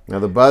Pizzeria. Now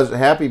the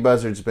Happy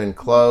Buzzard's been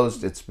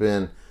closed. It's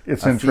in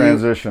few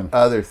transition.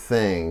 Other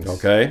things.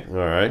 Okay, all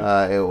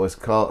right. It was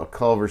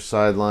Culver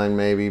Sideline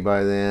maybe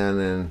by then,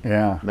 and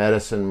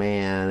Medicine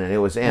Man, and it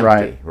was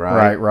empty.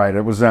 Right.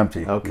 It was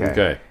empty.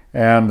 Okay.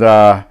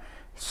 And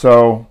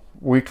so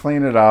we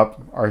clean it up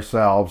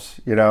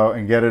ourselves,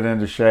 and get it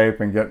into shape,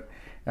 and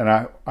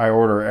I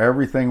order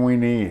everything we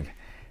need.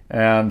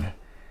 And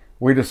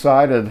we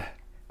decided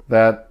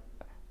that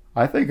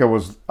I think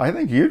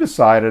you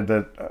decided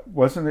that,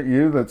 wasn't it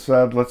you that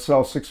said, let's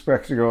sell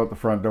 6-packs to go at the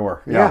front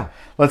door? Yeah.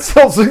 Let's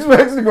sell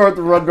 6-packs to go at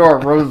the front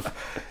door.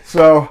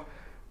 So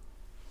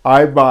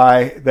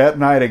that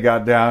night it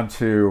got down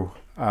to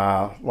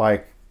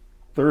like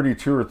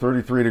 32 or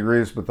 33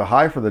 degrees, but the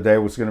high for the day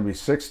was going to be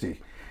 60.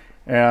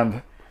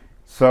 And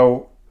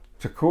so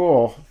to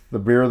cool the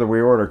beer that we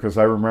ordered, because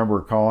I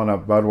remember calling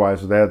up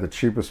Budweiser, they had the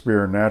cheapest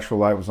beer, and Natural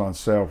Light was on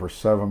sale for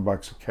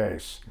 $7 a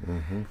case.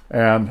 Mm-hmm.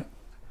 And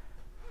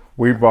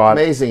we bought...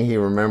 Amazing he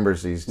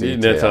remembers these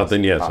details. That's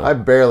something, yes. I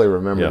barely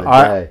remember the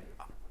day.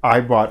 I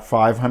bought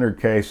 500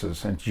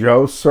 cases, and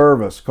Joe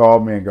Service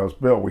called me and goes,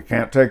 "Bill, we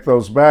can't take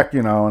those back,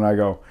 And I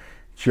go,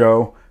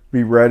 "Joe,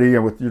 be ready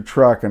with your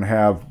truck and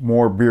have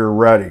more beer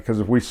ready, because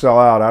if we sell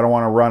out, I don't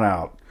want to run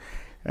out."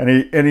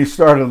 And he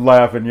started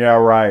laughing. Yeah,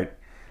 right.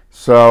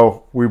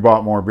 So we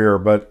bought more beer,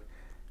 but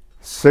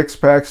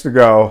 6-packs to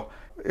go.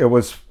 It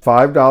was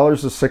 $5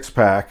 a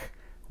 6-pack.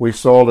 We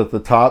sold at the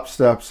top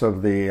steps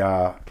of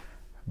the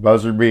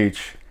Buzzard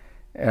Beach,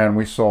 and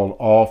we sold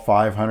all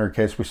 500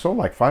 cases. We sold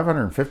like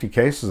 550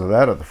 cases of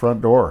that at the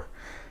front door.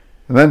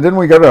 And then didn't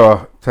we go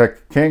to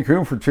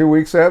Cancun for 2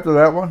 weeks after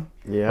that one?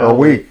 Yeah. Or a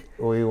week.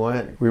 We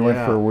went. We went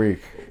for a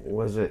week.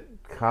 Was it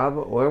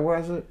Cabo? Where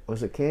was it?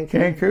 Was it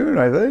Cancun? Cancun,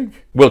 I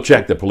think. We'll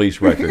check the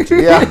police records.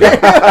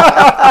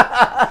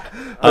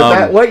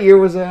 What year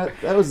was that?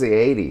 That was the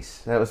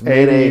 80s. That was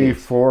mid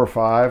 84 or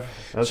 5.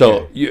 Okay.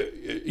 So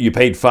you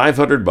paid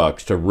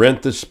 $500 to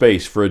rent the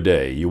space for a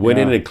day. You went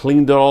in and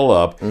cleaned it all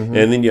up, and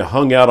then you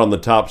hung out on the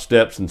top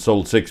steps and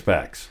sold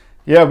 6-packs.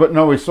 Yeah, but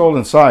no, we sold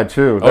inside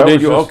too.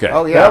 Did you? Okay.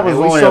 Oh yeah, that was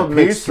only a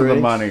piece of the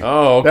money.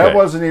 Oh, okay. That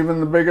wasn't even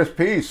the biggest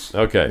piece.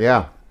 Okay.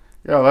 Yeah.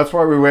 Yeah, that's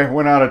why we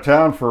went out of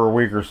town for a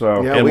week or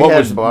so. Yeah, and we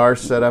had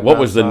bars set up. What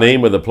was the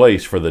name of the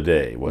place for the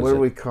day? What do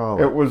we call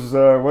it? It was,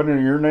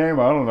 wasn't it your name?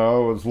 I don't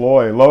know. It was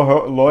Loy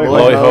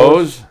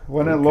Hose?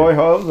 Wasn't it Loy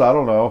Hose? I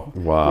don't know.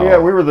 Wow. Yeah,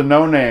 we were the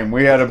no name.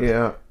 We had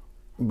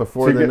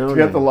before to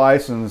get the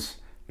license,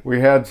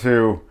 we had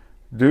to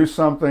do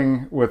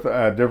something with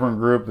a different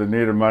group that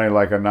needed money,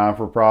 like a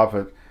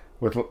non-for-profit.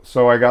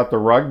 So I got the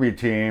rugby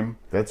team.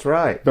 That's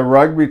right. The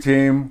rugby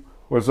team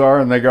was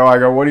and I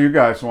go, "What do you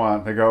guys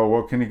want?" They go,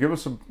 "Well, can you give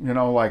us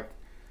like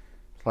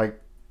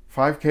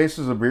 5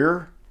 cases of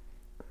beer?"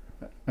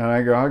 And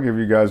I go, "I'll give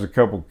you guys a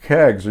couple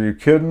kegs. Are you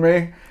kidding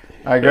me?"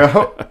 I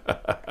go,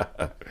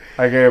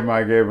 I gave him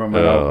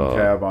an open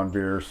tab on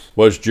beers.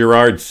 Was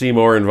Gerard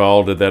Seymour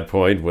involved at that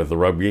point with the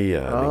rugby?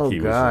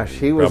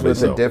 He was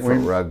with a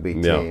different rugby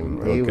team.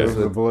 Okay. He was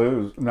the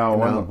Blues. No, it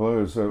wasn't the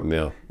Blues.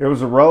 It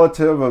was a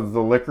relative of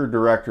the liquor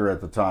director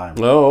at the time.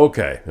 Oh,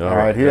 okay. All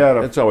right.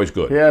 That's always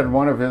good. He had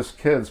one of his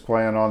kids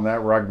playing on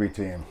that rugby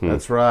team.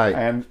 That's right.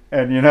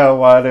 And you know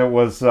what? It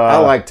was... I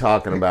like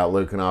talking about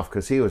Lukianoff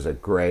because he was a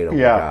great old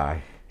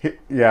guy.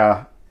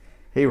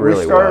 He really was.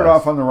 We started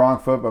off on the wrong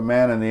foot, but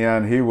man, in the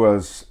end, he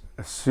was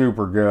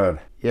super good.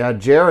 Yeah,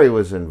 Jerry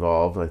was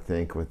involved, I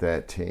think, with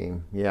that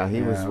team. Yeah,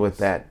 he was with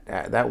that.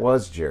 That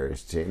was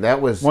Jerry's team.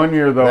 That was one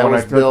year though. When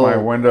I took my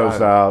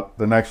windows out,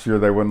 the next year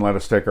they wouldn't let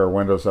us take our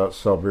windows out to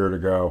sell beer to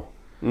go.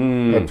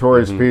 At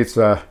Tori's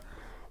Pizza,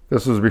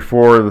 this was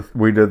before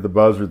we did the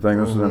Buzzard thing.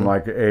 This was in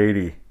like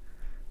 '80.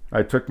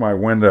 I took my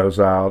windows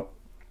out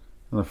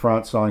in the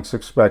front, selling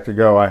 6-pack to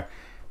go.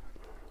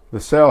 The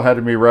sale had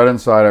to be read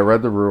inside. I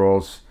read the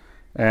rules,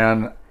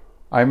 and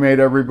I made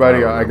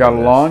everybody, I got a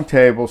long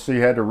table, so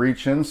you had to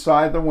reach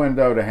inside the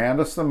window to hand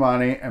us the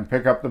money and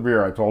pick up the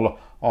beer. I told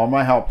all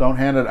my help, don't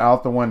hand it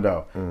out the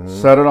window.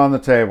 Set it on the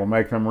table,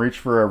 make them reach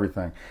for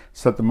everything.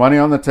 Set the money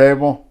on the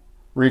table,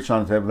 reach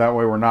on the table. That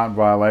way we're not in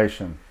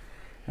violation.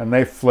 And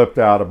they flipped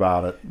out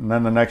about it. And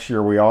then the next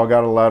year we all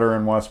got a letter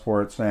in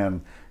Westport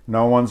saying,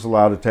 no one's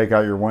allowed to take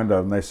out your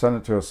window. And they sent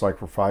it to us like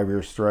for 5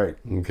 years straight.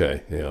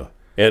 Okay, yeah.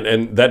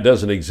 And that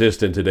doesn't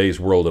exist in today's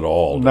world at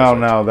all, No, does it?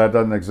 no, that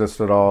doesn't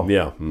exist at all.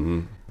 Yeah.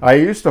 Mm-hmm. I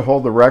used to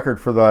hold the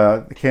record for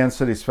the Kansas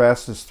City's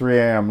fastest 3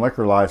 a.m.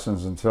 liquor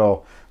license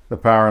until the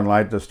Power and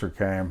Light District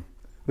came.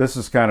 This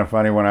is kind of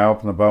funny. When I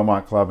opened the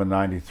Beaumont Club in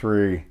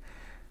 '93,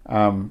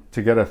 to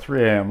get a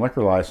 3 a.m.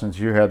 liquor license,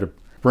 you had to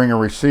bring a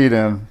receipt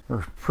in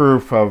or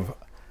proof of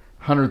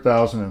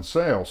 100,000 in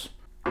sales.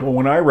 Well,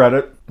 when I read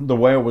it, the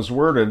way it was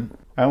worded,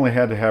 I only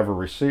had to have a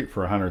receipt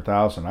for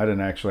 100,000. I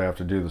didn't actually have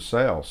to do the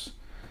sales.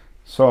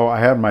 So I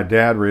had my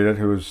dad read it,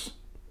 who's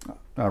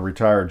a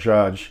retired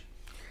judge,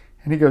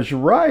 and he goes, "You're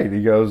right."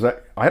 He goes,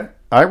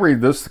 I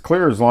read this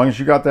clear. As long as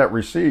you got that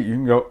receipt, you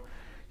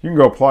can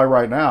go apply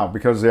right now,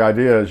 because the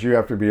idea is you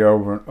have to be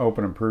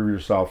open and prove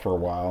yourself for a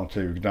while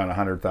until you've done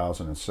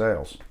 100,000 in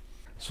sales.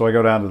 So I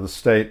go down to the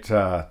state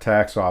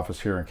tax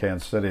office here in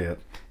Kansas City,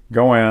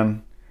 go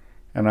in,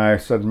 and I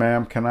said,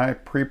 "Ma'am, can I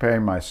prepay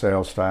my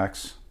sales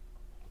tax?"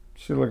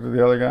 She looked at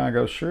the other guy and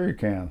goes, "Sure you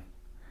can."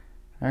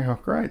 I go,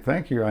 "Great,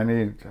 thank you. I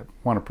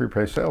want to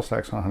prepay sales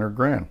tax on 100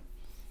 grand.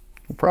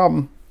 No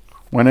problem."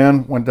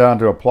 Went down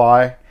to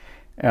apply,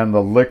 and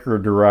the liquor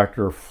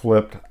director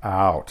flipped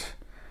out.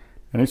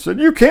 And he said,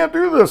 "You can't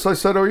do this." I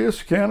said, "Oh, yes,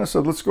 you can." I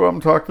said, "Let's go up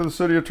and talk to the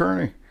city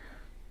attorney."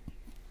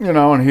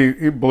 And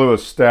he blew a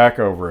stack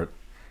over it.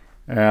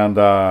 And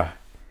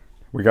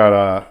we got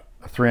a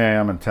 3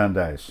 a.m. in 10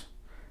 days.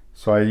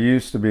 So I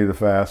used to be the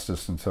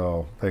fastest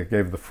until they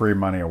gave the free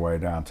money away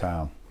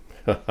downtown.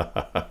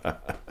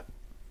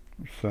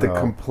 The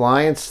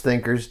compliance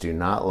thinkers do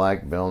not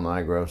like Bill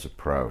Nigro's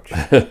approach.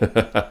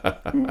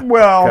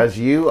 Well, because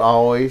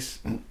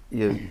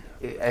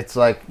it's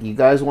like, you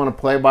guys want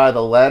to play by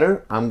the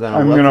letter. I'm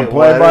going to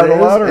play by the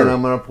letter, and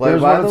I'm going to play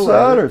Here's by what the it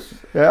letter. says.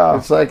 Yeah,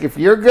 it's like, if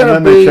you're going to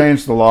and then they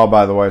changed the law,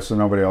 by the way, so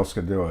nobody else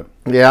could do it.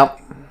 Yep.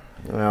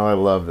 Well, I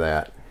love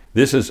that.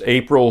 This is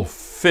April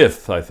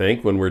 5th, I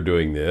think, when we're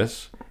doing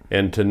this.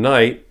 And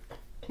tonight,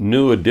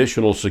 new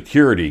additional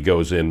security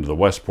goes into the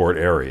Westport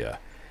area.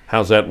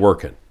 How's that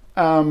working?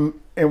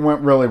 It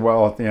went really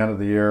well at the end of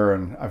the year,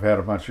 and I've had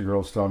a bunch of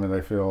girls tell me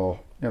they feel,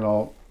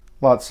 a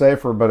lot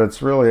safer, but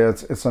it's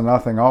a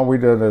nothing. All we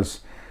did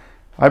is,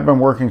 I've been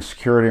working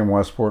security in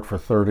Westport for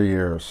 30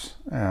 years,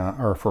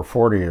 or for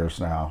 40 years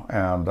now,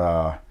 and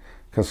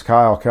because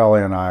Kyle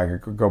Kelly and I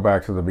go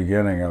back to the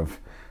beginning of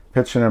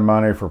pitching in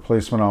money for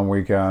policemen on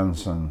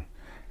weekends and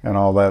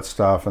all that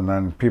stuff, and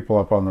then people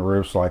up on the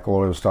roofs like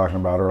Lloyd was talking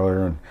about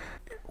earlier, and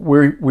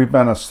we've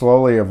been a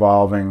slowly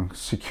evolving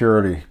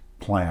security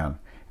plan.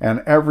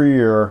 And every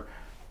year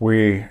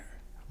we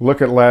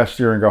look at last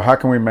year and go, how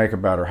can we make it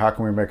better? How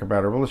can we make it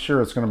better? Well, this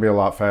year it's going to be a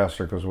lot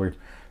faster because we've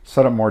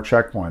set up more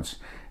checkpoints.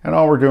 And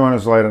all we're doing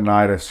is late at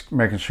night is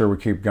making sure we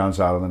keep guns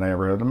out of the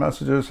neighborhood. The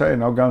message is, hey,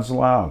 no guns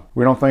allowed.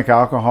 We don't think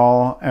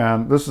alcohol,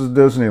 and this is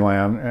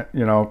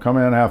Disneyland, come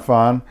in, have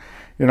fun,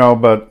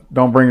 but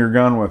don't bring your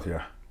gun with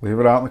you. Leave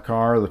it out in the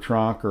car or the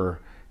trunk,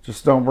 or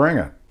just don't bring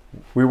it.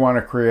 We want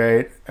to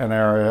create an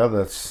area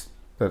that's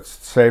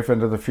safe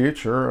into the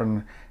future,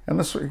 and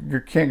this,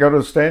 you can't go to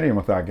the stadium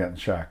without getting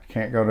checked. You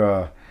can't go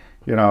to,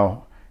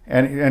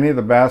 any of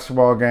the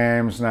basketball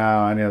games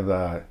now, any of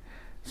the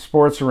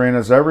sports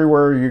arenas,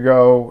 everywhere you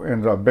go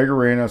into big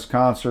arenas,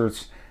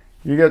 concerts,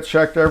 you get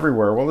checked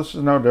everywhere. Well, this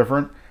is no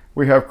different.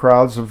 We have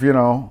crowds of,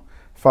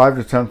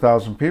 5,000 to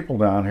 10,000 people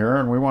down here,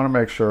 and we want to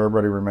make sure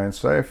everybody remains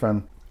safe.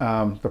 And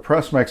the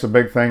press makes a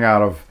big thing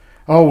out of,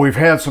 oh, we've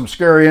had some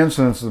scary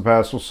incidents in the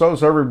past. Well,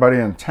 so's everybody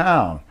in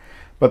town.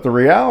 But the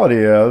reality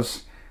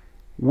is,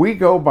 we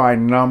go by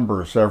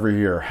numbers every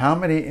year. How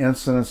many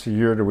incidents a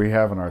year do we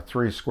have in our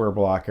 3 square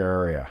block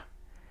area?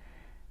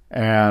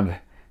 And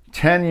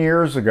 10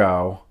 years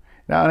ago,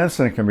 now an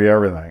incident can be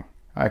everything.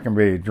 I can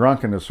be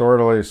drunk and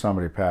disorderly,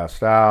 somebody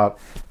passed out,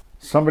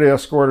 somebody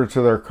escorted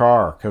to their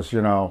car because,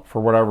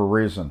 for whatever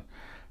reason.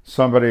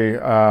 Somebody,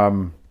 a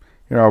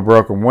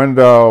broken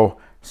window,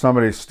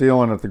 somebody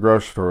stealing at the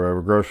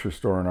grocery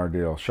store in our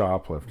deal,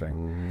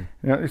 shoplifting.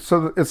 Mm-hmm.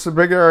 So it's a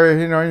big area,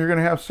 you're going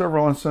to have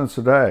several incidents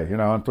a day,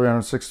 and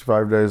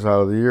 365 days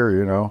out of the year,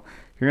 you're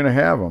going to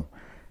have them.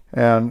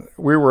 And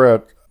we were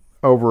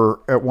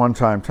at one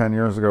time 10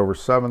 years ago, over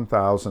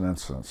 7,000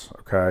 incidents,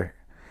 okay?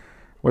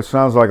 Which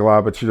sounds like a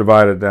lot, but you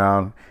divide it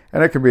down,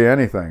 and it could be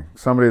anything.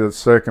 Somebody that's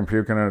sick and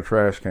puking in a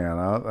trash can,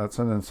 that's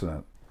an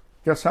incident.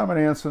 Guess how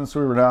many incidents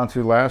we were down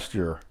to last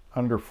year?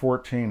 Under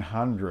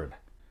 1,400.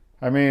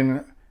 I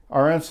mean,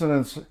 our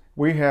incidents,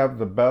 we have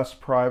the best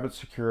private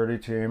security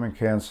team in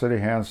Kansas City,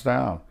 hands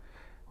down.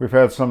 We've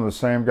had some of the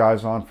same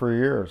guys on for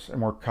years,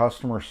 and we're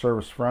customer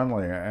service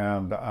friendly,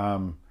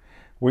 and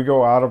we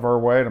go out of our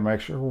way to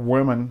make sure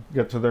women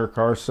get to their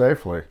cars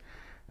safely.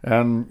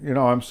 And,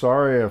 I'm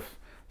sorry if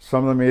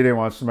some of the media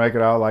wants to make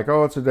it out like,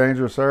 oh, it's a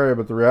dangerous area,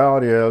 but the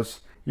reality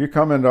is, you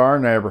come into our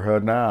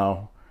neighborhood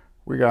now,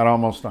 we got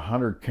almost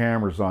 100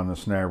 cameras on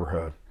this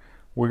neighborhood.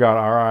 We got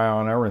our eye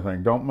on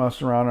everything. Don't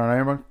mess around our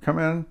neighborhood. Come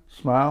in,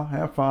 smile,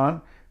 have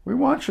fun. We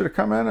want you to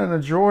come in and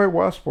enjoy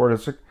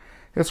Westport.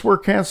 It's where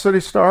Kansas City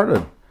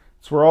started.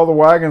 It's where all the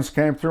wagons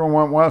came through and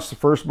went west. The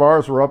first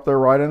bars were up there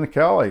right in the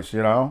Kellys,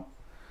 you know.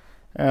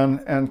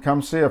 And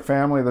come see a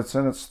family that's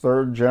in its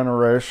third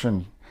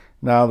generation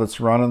now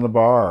that's running the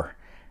bar.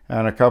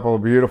 And a couple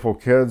of beautiful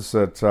kids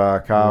that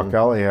Kyle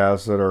Kelly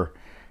has that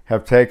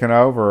have taken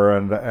over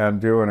and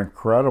do an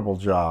incredible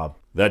job.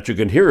 That you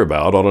can hear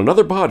about on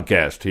another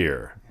podcast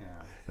here.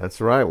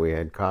 That's right. We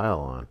had Kyle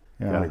on.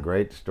 Yeah. Got a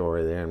great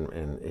story there,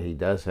 and he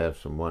does have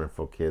some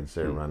wonderful kids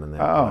there running that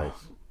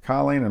place.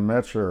 Colleen and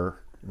Mitch are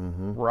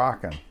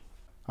rocking.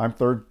 I'm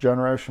third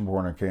generation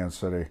born in Kansas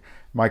City.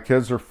 My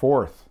kids are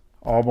fourth,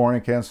 all born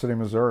in Kansas City,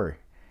 Missouri.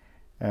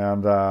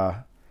 And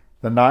the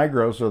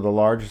Nigros are the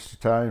largest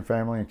Italian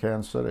family in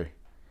Kansas City.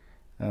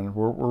 And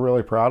we're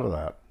really proud of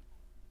that.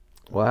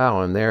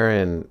 Wow, and they're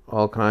in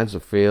all kinds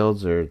of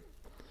fields.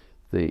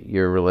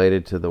 You're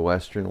related to the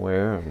Western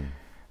Ware?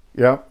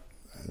 Yep.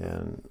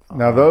 And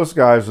now those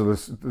guys are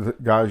the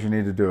guys you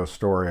need to do a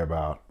story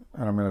about.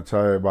 And I'm going to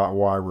tell you about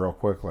why real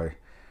quickly.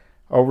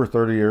 Over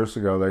 30 years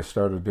ago, they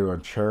started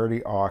doing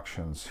charity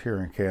auctions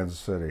here in Kansas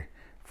City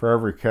for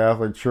every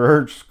Catholic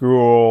church,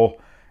 school,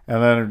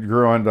 and then it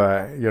grew into,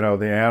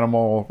 the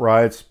animal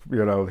rights,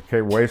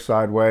 the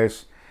Wayside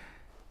Waste.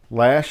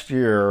 Last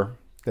year,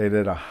 they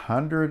did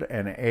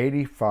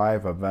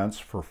 185 events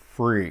for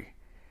free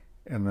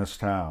in this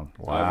town.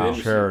 Wow.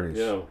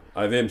 Charities.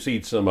 I've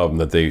emceed some of them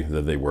that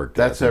they worked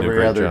at. That's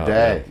every other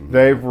day.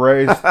 They've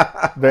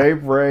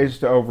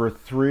raised over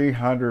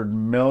 $300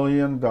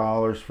 million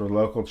for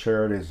local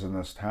charities in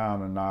this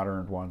town and not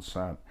earned 1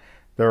 cent.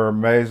 They're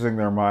amazing.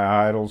 They're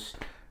my idols.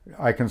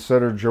 I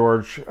consider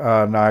George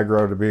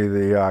Nigro to be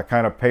the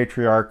kind of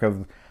patriarch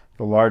of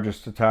the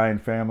largest Italian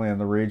family in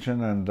the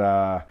region. And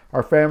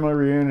our family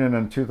reunion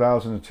in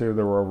 2002,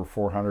 there were over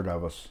 400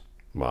 of us.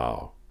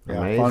 Wow.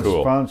 Yeah,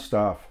 fun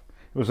stuff.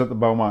 It was at the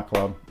Beaumont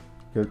Club.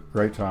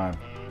 Great time.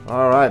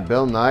 All right,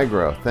 Bill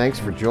Nigro, thanks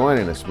for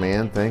joining us,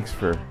 man. Thanks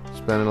for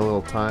spending a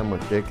little time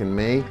with Dick and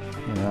me,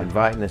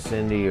 inviting us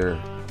into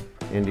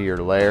your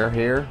lair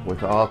here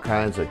with all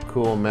kinds of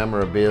cool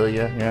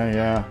memorabilia.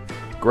 Yeah.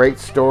 Great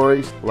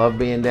stories. Love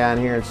being down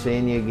here and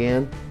seeing you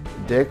again.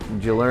 Dick,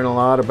 did you learn a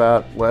lot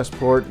about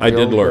Westport? I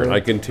did learn. I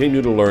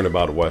continue to learn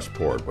about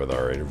Westport with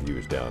our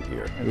interviews down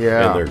here.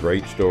 Yeah. And they're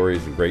great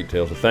stories and great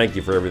tales. So thank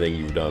you for everything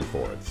you've done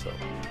for it. So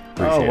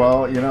appreciate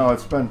it.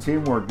 It's been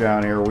teamwork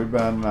down here. We've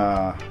been,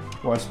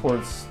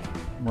 Westport's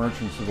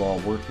merchants have all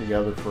worked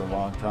together for a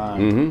long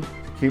time to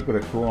keep it a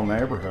cool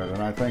neighborhood.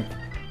 And I think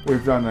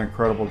we've done an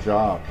incredible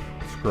job.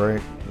 It's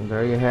great. Well,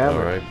 there you have it.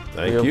 All right.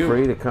 Thank you. Feel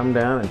free to come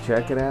down and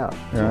check it out.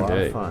 It's a lot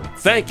of fun.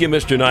 Thank you,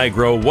 Mr.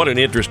 Nigro. What an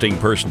interesting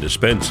person to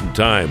spend some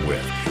time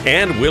with.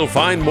 And we'll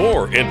find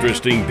more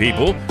interesting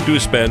people to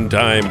spend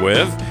time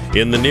with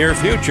in the near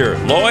future.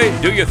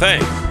 Lloyd, do your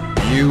thing.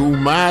 You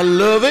might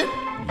love it.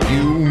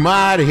 You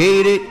might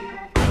hate it.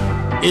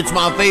 It's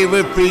my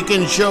favorite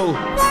freaking show.